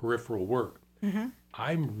peripheral work. Mm-hmm.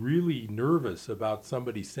 I'm really nervous about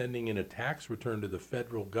somebody sending in a tax return to the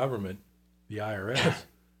federal government, the IRS,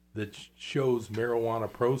 that shows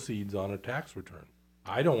marijuana proceeds on a tax return.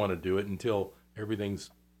 I don't want to do it until everything's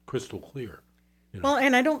crystal clear. Well,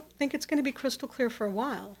 and I don't think it's going to be crystal clear for a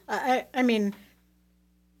while. I mean,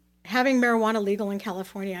 having marijuana legal in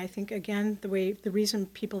California, I think, again, the reason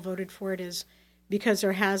people voted for it is because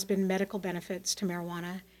there has been medical benefits to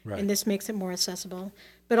marijuana, and this makes it more accessible.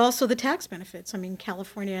 But also the tax benefits. I mean,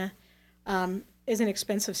 California is an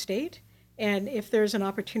expensive state, and if there's an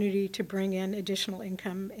opportunity to bring in additional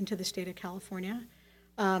income into the state of California,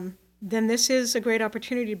 then this is a great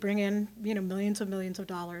opportunity to bring in, millions of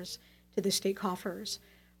dollars to the state coffers.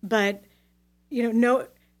 But, no,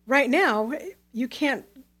 right now, you can't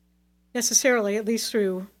necessarily, at least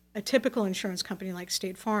through a typical insurance company like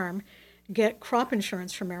State Farm, get crop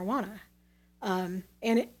insurance for marijuana.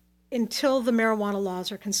 Until the marijuana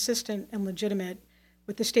laws are consistent and legitimate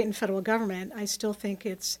with the state and federal government, I still think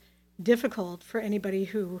it's difficult for anybody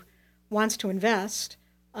who wants to invest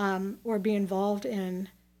or be involved in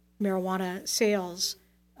marijuana sales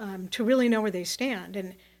to really know where they stand.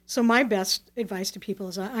 And so my best advice to people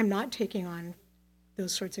is I'm not taking on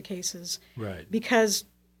those sorts of cases. Right. Because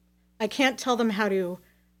I can't tell them how to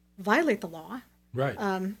violate the law. Right.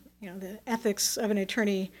 The ethics of an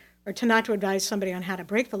attorney are not to advise somebody on how to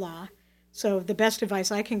break the law. So the best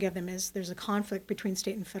advice I can give them is there's a conflict between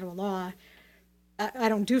state and federal law. I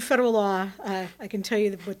don't do federal law. I can tell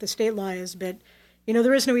you what the state law is, but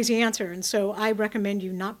there is no easy answer. And so I recommend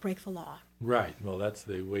you not break the law. Right. Well, that's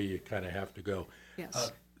the way you kind of have to go.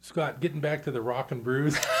 Yes. Scott, getting back to the Rock and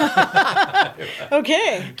Brews.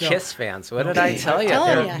 Okay. Kiss fans, what did I tell you?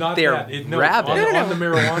 They're rabid. On the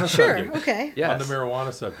marijuana Sure, subject. okay. Yes. On the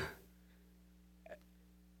marijuana subject.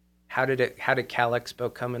 How did Cal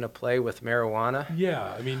Expo come into play with marijuana?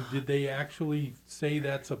 Yeah, I mean, did they actually say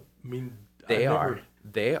that's They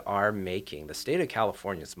are making, the state of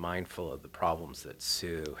California is mindful of the problems that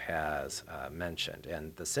Sue has mentioned.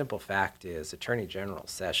 And the simple fact is Attorney General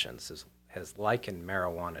Sessions has likened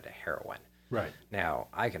marijuana to heroin. Right. Now,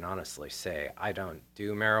 I can honestly say I don't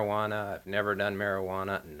do marijuana. I've never done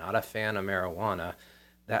marijuana. Not a fan of marijuana.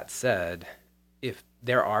 That said, if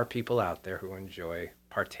there are people out there who enjoy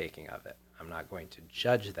partaking of it, I'm not going to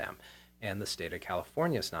judge them. And the state of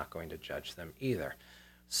California is not going to judge them either.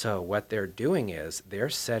 So what they're doing is they're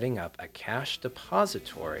setting up a cash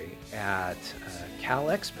depository at Cal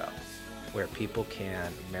Expo where people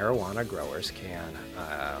marijuana growers can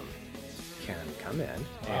come in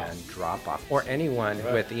and drop off, or anyone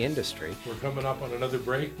with the industry. We're coming up on another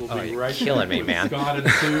break. We'll be you're right killing me, with man. Scott and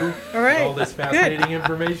Sue. All right. And all this fascinating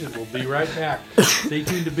information. We'll be right back. Stay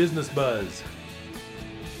tuned to Business Buzz.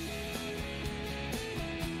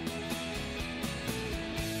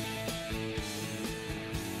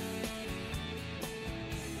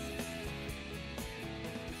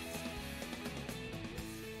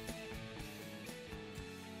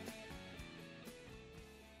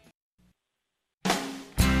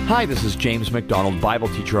 Hi, this is James McDonald, Bible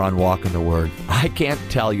teacher on Walking the Word. I can't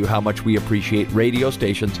tell you how much we appreciate radio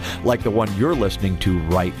stations like the one you're listening to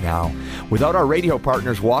right now. Without our radio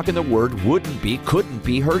partners, Walking the Word couldn't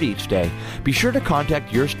be heard each day. Be sure to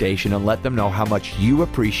contact your station and let them know how much you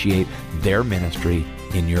appreciate their ministry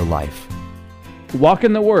in your life.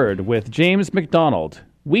 Walking the Word with James McDonald,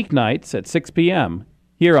 weeknights at 6 p.m.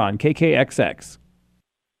 here on KKXX.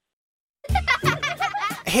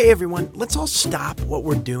 Hey everyone, let's all stop what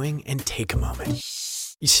we're doing and take a moment.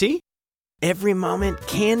 You see? Every moment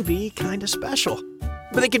can be kind of special.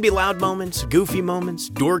 But they can be loud moments, goofy moments,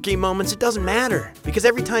 dorky moments, it doesn't matter. Because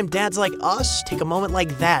every time dads like us take a moment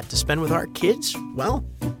like that to spend with our kids, well,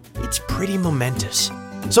 it's pretty momentous.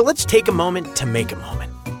 So let's take a moment to make a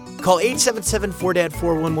moment. Call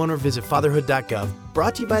 877-4DAD-411 or visit fatherhood.gov.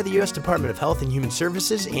 Brought to you by the U.S. Department of Health and Human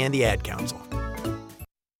Services and the Ad Council.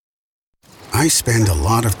 I spend a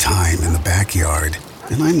lot of time in the backyard,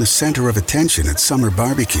 and I'm the center of attention at summer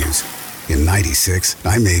barbecues. In '96,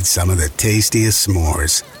 I made some of the tastiest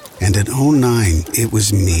s'mores. And in '09, it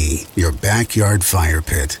was me, your backyard fire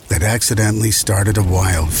pit, that accidentally started a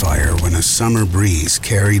wildfire when a summer breeze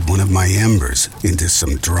carried one of my embers into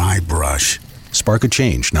some dry brush. Spark a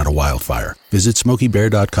change, not a wildfire. Visit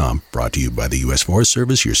SmokeyBear.com, brought to you by the U.S. Forest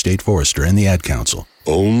Service, your state forester, and the Ad Council.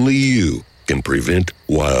 Only you can prevent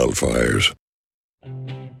wildfires.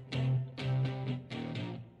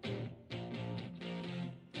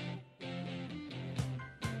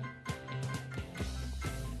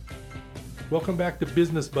 Welcome back to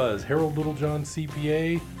Business Buzz. Harold Littlejohn,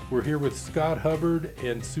 CPA. We're here with Scott Hubbard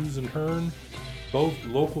and Susan Hearn, both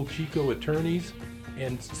local Chico attorneys.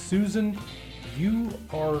 And Susan, you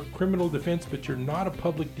are criminal defense, but you're not a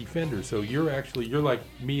public defender. So you're like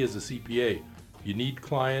me as a CPA. You need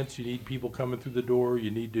clients, you need people coming through the door, you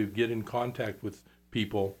need to get in contact with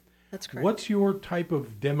people. That's correct. What's your type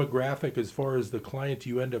of demographic as far as the client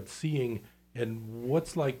you end up seeing, and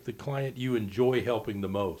what's like the client you enjoy helping the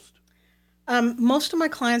most? Most of my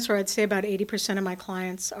clients, or I'd say about 80% of my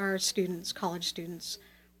clients, are students, college students,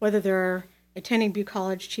 whether they're attending Butte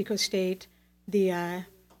College, Chico State, the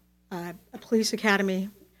police academy.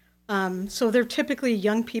 So they're typically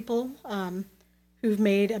young people who've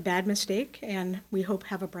made a bad mistake and we hope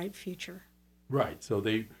have a bright future. Right. So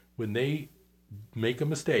when they make a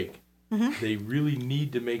mistake, They really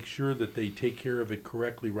need to make sure that they take care of it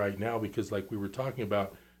correctly right now, because like we were talking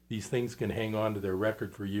about, these things can hang on to their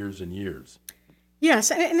record for years and years.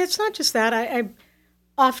 Yes, and it's not just that.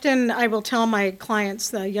 I will tell my clients,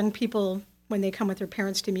 the young people, when they come with their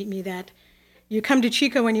parents to meet me, that you come to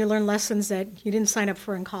Chico and you learn lessons that you didn't sign up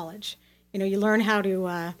for in college. You learn how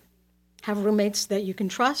to have roommates that you can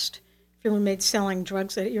trust. If your roommate's selling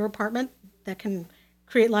drugs at your apartment, that can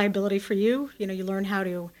create liability for you. You learn how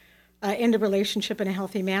to end a relationship in a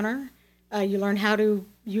healthy manner. You learn how to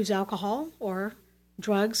use alcohol or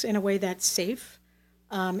drugs in a way that's safe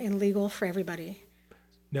and legal for everybody.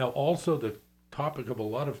 Now, also the topic of a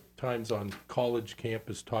lot of times on college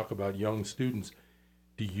campus talk about young students.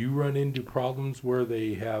 Do you run into problems where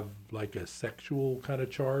they have like a sexual kind of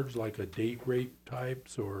charge, like a date rape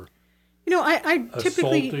types, or I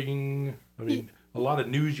typically assaulting? I mean, a lot of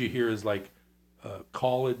news you hear is like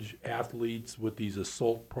college athletes with these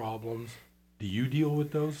assault problems. Do you deal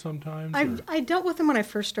with those sometimes? I dealt with them when I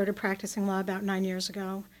first started practicing law about 9 years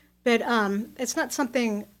ago, but it's not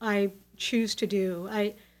something I choose to do.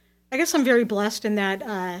 I guess I'm very blessed in that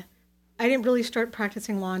I didn't really start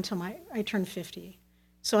practicing law until I turned 50.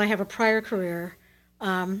 So I have a prior career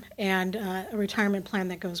and a retirement plan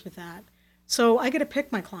that goes with that. So I get to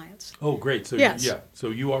pick my clients. Oh, great. So yes. So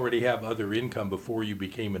you already have other income before you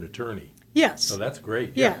became an attorney. Yes. So that's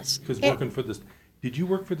great. Yes. Because working for the... Did you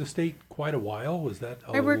work for the state quite a while? Was that...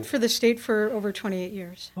 I worked for the state for over 28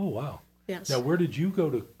 years. Oh, wow. Yes. Now, where did you go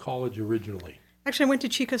to college originally? Actually, I went to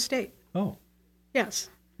Chico State. Oh. Yes.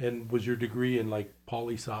 And was your degree in like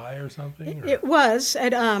poli-sci or something? It was.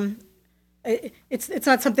 It's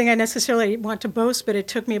not something I necessarily want to boast, but it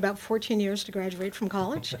took me about 14 years to graduate from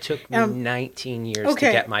college. It took me 19 years okay.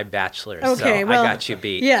 to get my bachelor's, okay, so well, I got you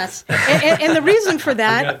beat. Yes, and the reason for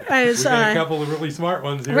that is... we got a couple of really smart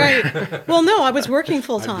ones here. Right. Well, no, I was working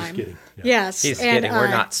full-time. I'm just kidding. Yeah. Yes. He's kidding. We're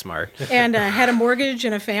not smart. And had a mortgage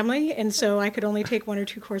and a family, and so I could only take 1 or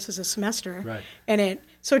 2 courses a semester. Right.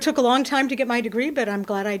 So it took a long time to get my degree, but I'm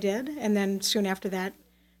glad I did. And then soon after that,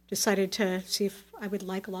 decided to see if I would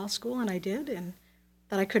like law school, and I did, and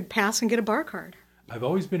that I could pass and get a bar card. I've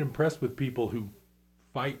always been impressed with people who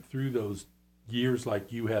fight through those years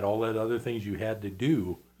like you had, all that other things you had to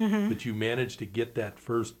do, that you managed to get that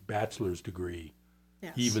first bachelor's degree,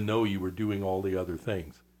 even though you were doing all the other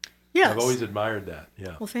things. Yes. I've always admired that,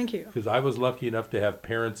 yeah. Well, thank you. Because I was lucky enough to have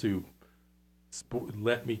parents who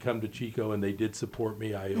let me come to Chico, and they did support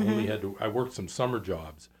me. I only had to, I worked some summer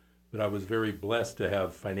jobs, but I was very blessed to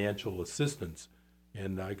have financial assistance.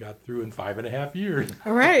 And I got through in 5.5 years.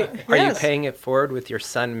 All right. Are you paying it forward with your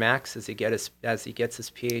son Max as he gets his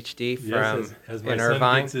PhD from in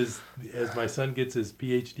Irvine? As my son gets his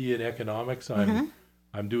PhD in economics,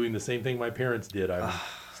 I'm doing the same thing my parents did. I'm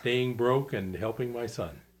staying broke and helping my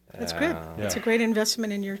son. That's good. Yeah. It's a great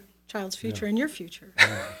investment in your child's future and your future.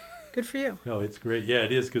 Good for you. No, it's great. Yeah,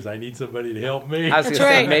 it is, because I need somebody to help me. I was going to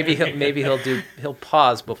say, maybe he'll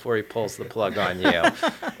pause before he pulls the plug on you.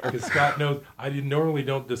 Because Scott knows, I normally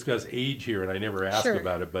don't discuss age here, and I never ask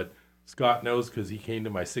about it, but Scott knows because he came to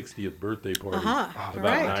my 60th birthday party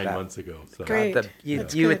about 9 months ago. So. Great.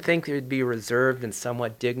 You would think it would be reserved and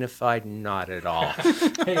somewhat dignified. Not at all.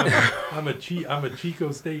 Hey, I'm a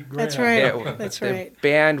Chico State grad. That's right. That's right. The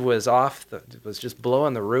band was was just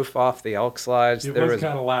blowing the roof off the Elks Lodge. It was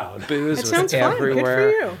kind of loud. Booze that was sounds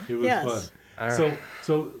everywhere. Fun. Good for you. It was fun.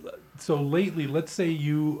 Right. So lately, let's say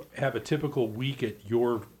you have a typical week at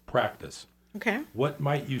your practice. Okay. What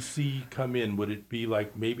might you see come in? Would it be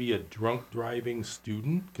like maybe a drunk driving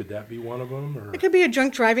student? Could that be one of them? Or? It could be a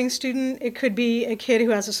drunk driving student. It could be a kid who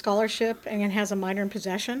has a scholarship and has a minor in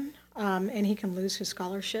possession, and he can lose his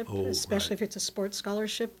scholarship, especially if it's a sports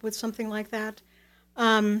scholarship with something like that.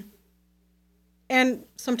 And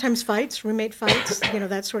sometimes fights, roommate fights,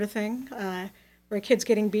 that sort of thing, where a kid's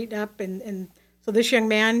getting beat up. And so this young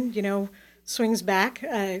man, swings back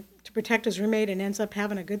to protect his roommate and ends up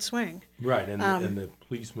having a good swing. Right, and the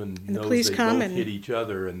policeman knows police they come both and hit each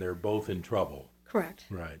other and they're both in trouble. Correct.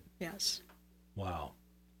 Right. Yes. Wow,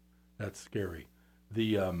 that's scary.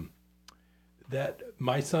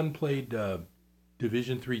 My son played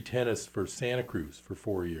Division III tennis for Santa Cruz for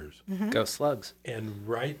 4 years. Go Slugs! And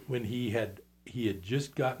right when he had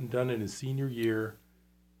just gotten done in his senior year.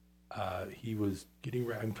 He was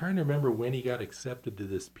I'm trying to remember when he got accepted to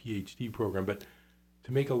this PhD program, but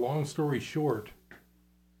to make a long story short,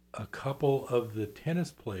 a couple of the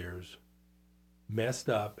tennis players messed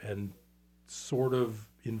up and sort of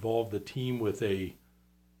involved the team with a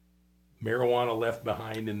marijuana left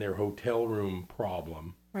behind in their hotel room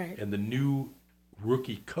problem. Right. And the new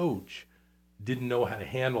rookie coach didn't know how to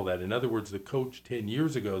handle that. In other words, the coach 10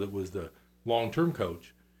 years ago that was the long-term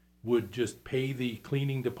coach would just pay the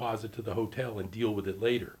cleaning deposit to the hotel and deal with it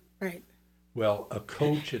later. Right. Well, a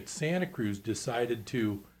coach at Santa Cruz decided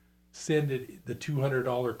to send the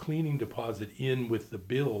 $200 cleaning deposit in with the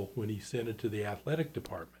bill when he sent it to the athletic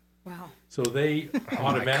department. Wow. So they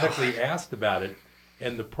automatically asked about it.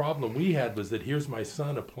 And the problem we had was that here's my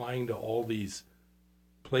son applying to all these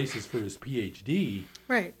places for his PhD.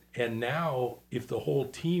 Right. And now if the whole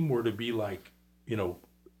team were to be like,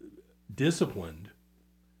 disciplined,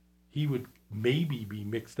 he would maybe be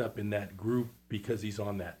mixed up in that group because he's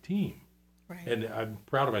on that team. Right. And I'm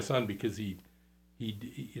proud of my son because he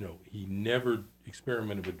never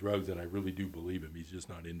experimented with drugs, and I really do believe him. He's just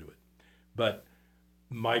not into it. But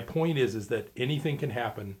my point is that anything can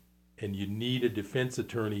happen, and you need a defense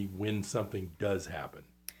attorney when something does happen.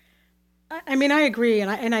 I mean, I agree,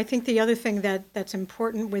 and I think the other thing that's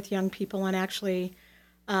important with young people, and actually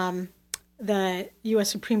the U.S.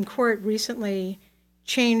 Supreme Court recently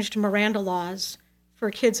changed Miranda laws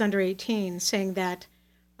for kids under 18, saying that,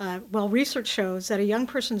 research shows that a young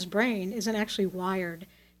person's brain isn't actually wired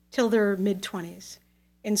till their mid-20s.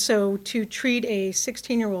 And so to treat a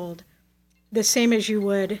 16-year-old the same as you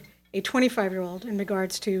would a 25-year-old in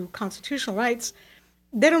regards to constitutional rights,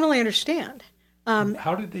 they don't really understand.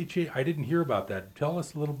 How did they change? I didn't hear about that. Tell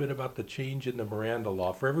us a little bit about the change in the Miranda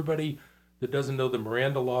law. For everybody that doesn't know, the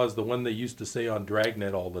Miranda law is the one they used to say on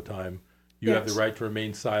Dragnet all the time. You have the right to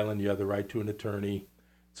remain silent. You have the right to an attorney.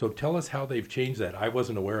 So tell us how they've changed that. I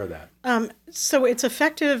wasn't aware of that. So it's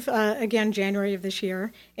effective, again, January of this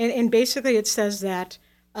year. And basically it says that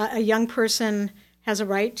a young person has a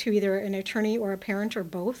right to either an attorney or a parent or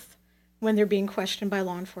both when they're being questioned by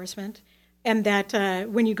law enforcement. And that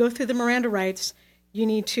when you go through the Miranda rights, you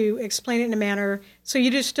need to explain it in a manner. So you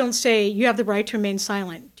just don't say you have the right to remain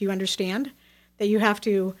silent. Do you understand? That you have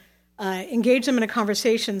to engage them in a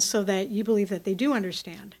conversation so that you believe that they do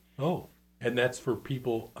understand. Oh, and that's for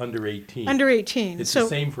people under 18. Under 18. It's the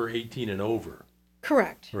same for 18 and over.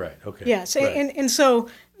 Correct. Right, okay. Yes, right. And so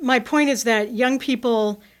my point is that young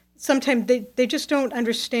people, sometimes they just don't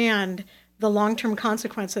understand the long-term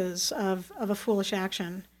consequences of a foolish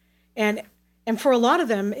action. And for a lot of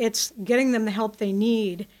them, it's getting them the help they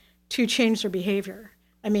need to change their behavior.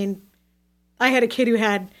 I mean, I had a kid who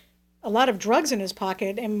had a lot of drugs in his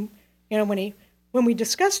pocket, and when we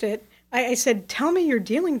discussed it, I said, "Tell me you're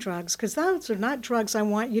dealing drugs, because those are not drugs I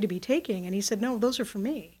want you to be taking." And he said, "No, those are for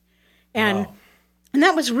me." And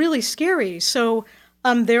that was really scary. So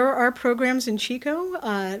there are programs in Chico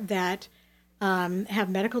that have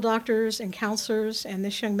medical doctors and counselors, and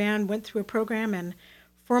this young man went through a program, and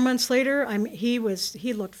 4 months later, he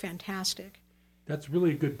looked fantastic. That's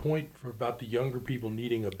really a good point about the younger people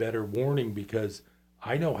needing a better warning, because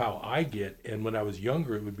I know how I get, and when I was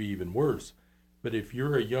younger, it would be even worse. But if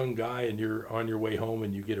you're a young guy and you're on your way home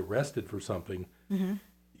and you get arrested for something,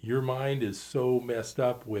 your mind is so messed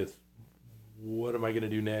up with, what am I going to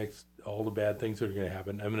do next? All the bad things that are going to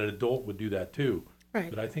happen. I mean, an adult would do that too. Right.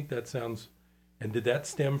 But I think that sounds, and did that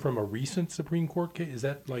stem from a recent Supreme Court case? Is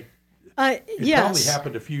that like, it yes. probably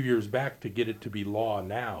happened a few years back to get it to be law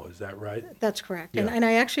now. Is that right? That's correct. Yeah. And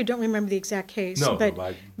I actually don't remember the exact case. No,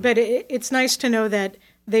 but it's nice to know that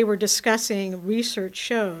they were discussing research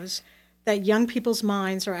shows that young people's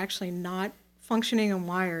minds are actually not functioning and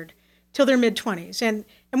wired till their mid-20s. And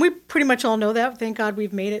we pretty much all know that. Thank God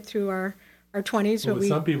we've made it through our 20s. Well, with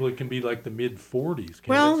some people, it can be like the mid-40s.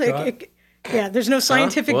 Yeah, there's no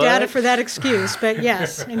scientific data for that excuse, but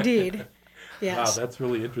yes, indeed. Yes. Wow, that's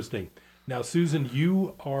really interesting. Now, Susan,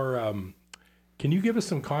 you are, can you give us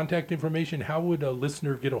some contact information? How would a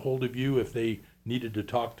listener get a hold of you if they needed to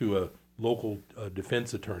talk to a local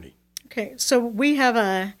defense attorney? Okay, so we have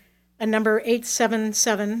a number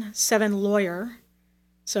 8777-lawyer.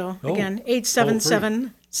 So again,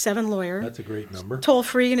 8777-lawyer. That's a great number. Toll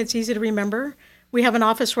free, and it's easy to remember. We have an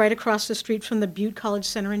office right across the street from the Butte College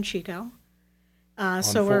Center in Chico.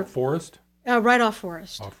 We're Forest? Right off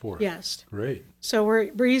Forest. Off Forest. Yes. Great. So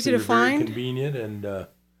we're easy to find. Very convenient,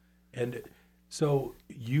 and so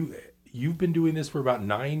you've been doing this for about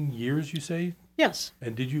 9 years, you say? Yes.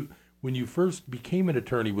 And when you first became an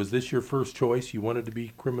attorney, was this your first choice? You wanted to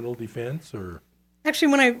be criminal defense, or?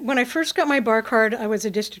 Actually, when I first got my bar card, I was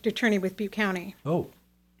a district attorney with Butte County. Oh.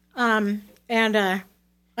 And I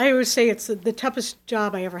always say it's the toughest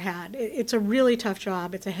job I ever had. It's a really tough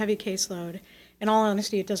job. It's a heavy caseload. In all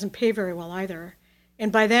honesty, it doesn't pay very well either.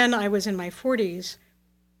 And by then, I was in my 40s.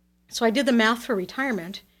 So I did the math for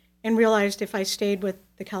retirement and realized if I stayed with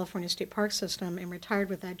the California State Park System and retired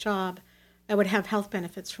with that job, I would have health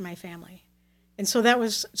benefits for my family. And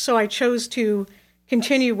so I chose to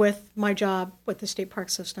continue with my job with the state park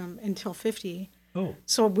system until 50. Oh.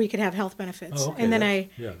 So we could have health benefits. Oh, okay. And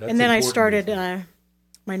then I started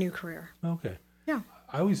my new career. Okay. Yeah.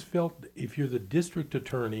 I always felt if you're the district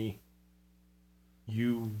attorney,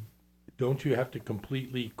 don't you have to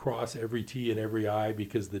completely cross every T and every I,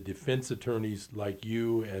 because the defense attorneys like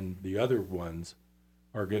you and the other ones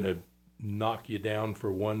are going to knock you down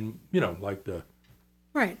for one, like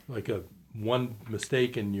one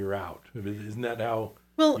mistake and you're out. Isn't that how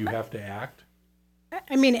you have to act?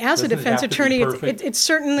 I mean, as a defense attorney, it's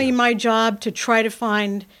certainly my job to try to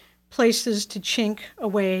find places to chink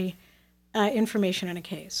away information in a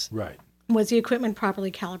case. Right. Was the equipment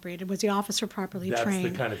properly calibrated? Was the officer properly trained?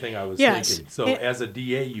 That's the kind of thing I was thinking. So as a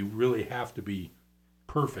DA, you really have to be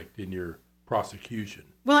perfect in your prosecution.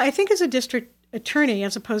 Well, I think as a district attorney,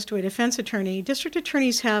 as opposed to a defense attorney, district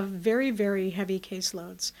attorneys have very, very heavy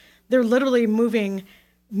caseloads. They're literally moving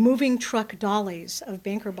truck dollies of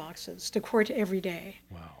banker boxes to court every day.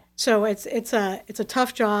 Wow. So it's a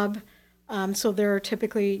tough job. So there are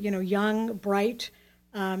typically, young, bright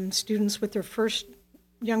students with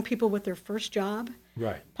young people with their first job,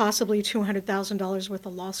 right? Possibly $200,000 worth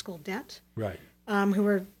of law school debt, right? Who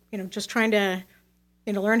are just trying to,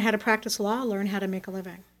 learn how to practice law, learn how to make a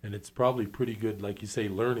living. And it's probably pretty good, like you say,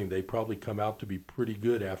 learning. They probably come out to be pretty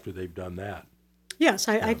good after they've done that. Yes,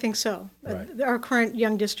 I think so. Right. Our current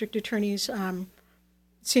young district attorneys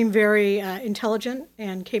seem very intelligent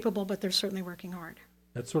and capable, but they're certainly working hard.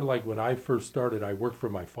 That's sort of like when I first started. I worked for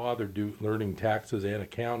my father learning taxes and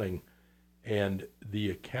accounting. And the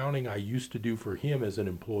accounting I used to do for him as an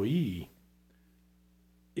employee,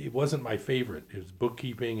 it wasn't my favorite. It was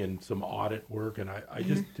bookkeeping and some audit work. And I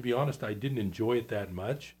just, to be honest, I didn't enjoy it that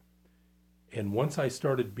much. And once I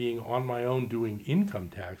started being on my own doing income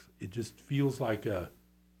tax, it just feels like I'm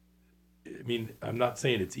not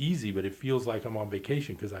saying it's easy, but it feels like I'm on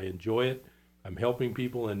vacation because I enjoy it. I'm helping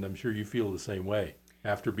people, and I'm sure you feel the same way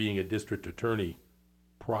after being a district attorney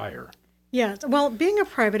prior. Yeah, well, being a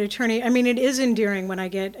private attorney, it is endearing when I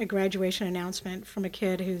get a graduation announcement from a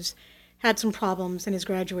kid who's had some problems and has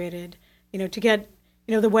graduated, to get,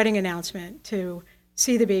 the wedding announcement, to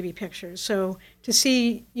see the baby pictures. So to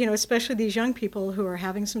see, especially these young people who are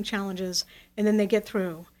having some challenges, and then they get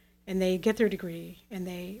through, and they get their degree, and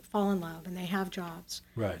they fall in love, and they have jobs,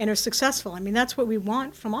 right, and are successful. That's what we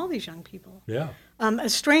want from all these young people. Yeah. A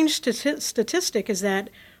strange statistic is that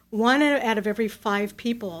 1 out of every 5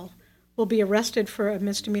 people will be arrested for a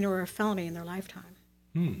misdemeanor or a felony in their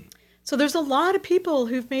lifetime. So there's a lot of people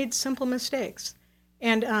who've made simple mistakes.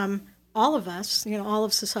 And all of us, all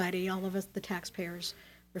of society, all of us, the taxpayers,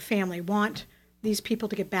 their family, want these people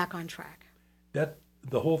to get back on track.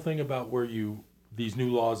 The whole thing about these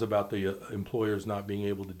new laws about the employers not being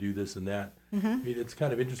able to do this and that, it's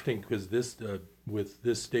kind of interesting because with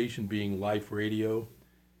this station being Life Radio,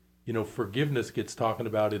 forgiveness gets talked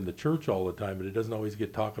about in the church all the time, but it doesn't always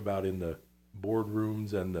get talked about in the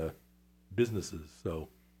boardrooms and the businesses. So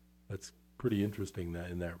that's pretty interesting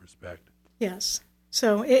in that respect. Yes.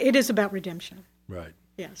 So it is about redemption. Right.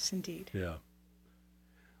 Yes, indeed. Yeah.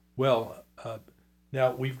 Well,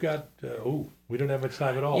 now we've got, we don't have much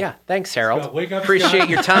time at all. Yeah, thanks, Harold. Scott, wake up, appreciate Scott.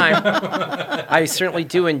 your time. I certainly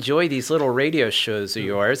do enjoy these little radio shows of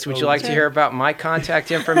yours. Would you like to hear about my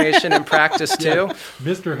contact information and practice too? Yeah.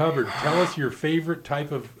 Mr. Hubbard, tell us your favorite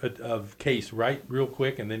type of case, right, real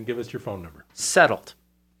quick, and then give us your phone number. Settled.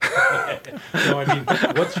 So,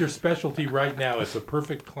 what's your specialty right now if a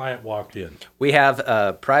perfect client walked in? We have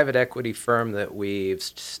a private equity firm that we've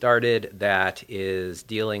started that is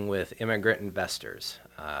dealing with immigrant investors.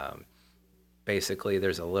 Basically,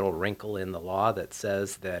 there's a little wrinkle in the law that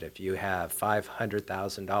says that if you have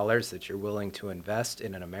 $500,000 that you're willing to invest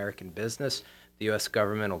in an American business, the U.S.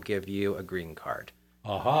 government will give you a green card.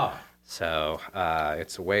 Aha. So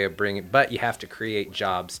it's a way of bringing, but you have to create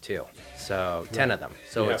jobs too. So 10 of them.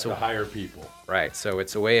 So you it's have to hire people. Right. So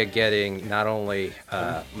it's a way of getting not only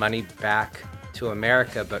money back to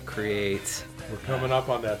America, but creates. We're coming up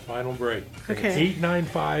on that final break. Okay.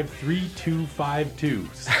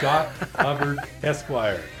 895-3252. Scott Hubbard,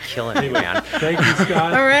 Esquire. Killing me, man. Thank you,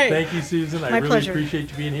 Scott. All right. Thank you, Susan. I My really pleasure. appreciate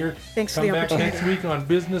you being here. Thanks Come for the back opportunity. next week on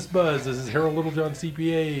Business Buzz. This is Harold Littlejohn,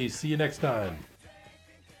 CPA. See you next time.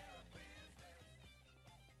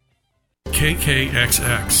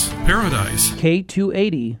 KKXX, Paradise.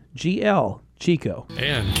 K280GL, Chico.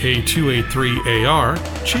 And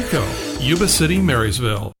K283AR, Chico, Yuba City,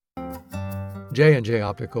 Marysville. J&J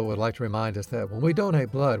Optical would like to remind us that when we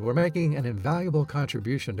donate blood, we're making an invaluable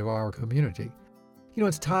contribution to our community.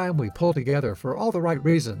 It's time we pull together for all the right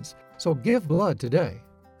reasons, so give blood today.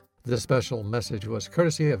 This special message was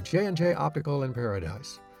courtesy of J&J Optical in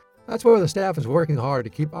Paradise. That's where the staff is working hard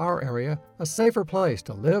to keep our area a safer place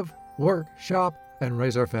to live, work, shop, and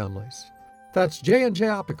raise our families. That's J&J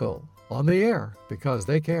Optical, on the air because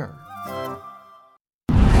they care.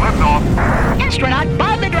 Astronaut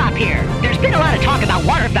Bob the Drop here. There's been a lot of talk about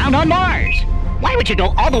water found on Mars. Why would you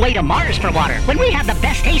go all the way to Mars for water when we have the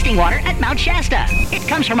best tasting water at Mount Shasta? It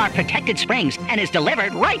comes from our protected springs and is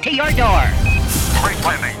delivered right to your door. Great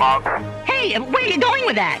landing, Bob. Hey, where are you going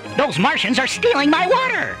with that? Those Martians are stealing my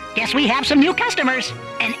water. Guess we have some new customers.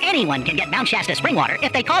 And anyone can get Mount Shasta spring water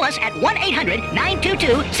if they call us at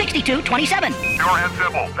 1-800-922-6227. Pure and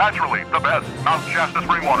simple, naturally the best Mount Shasta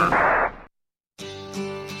spring water.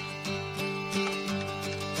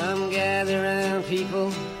 Come gather round,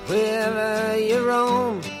 people, wherever you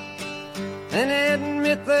roam, and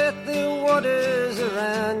admit that the waters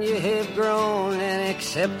around you have grown, and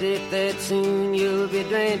accept it that soon you'll be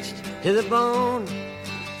drenched to the bone.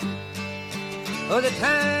 Oh, the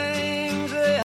time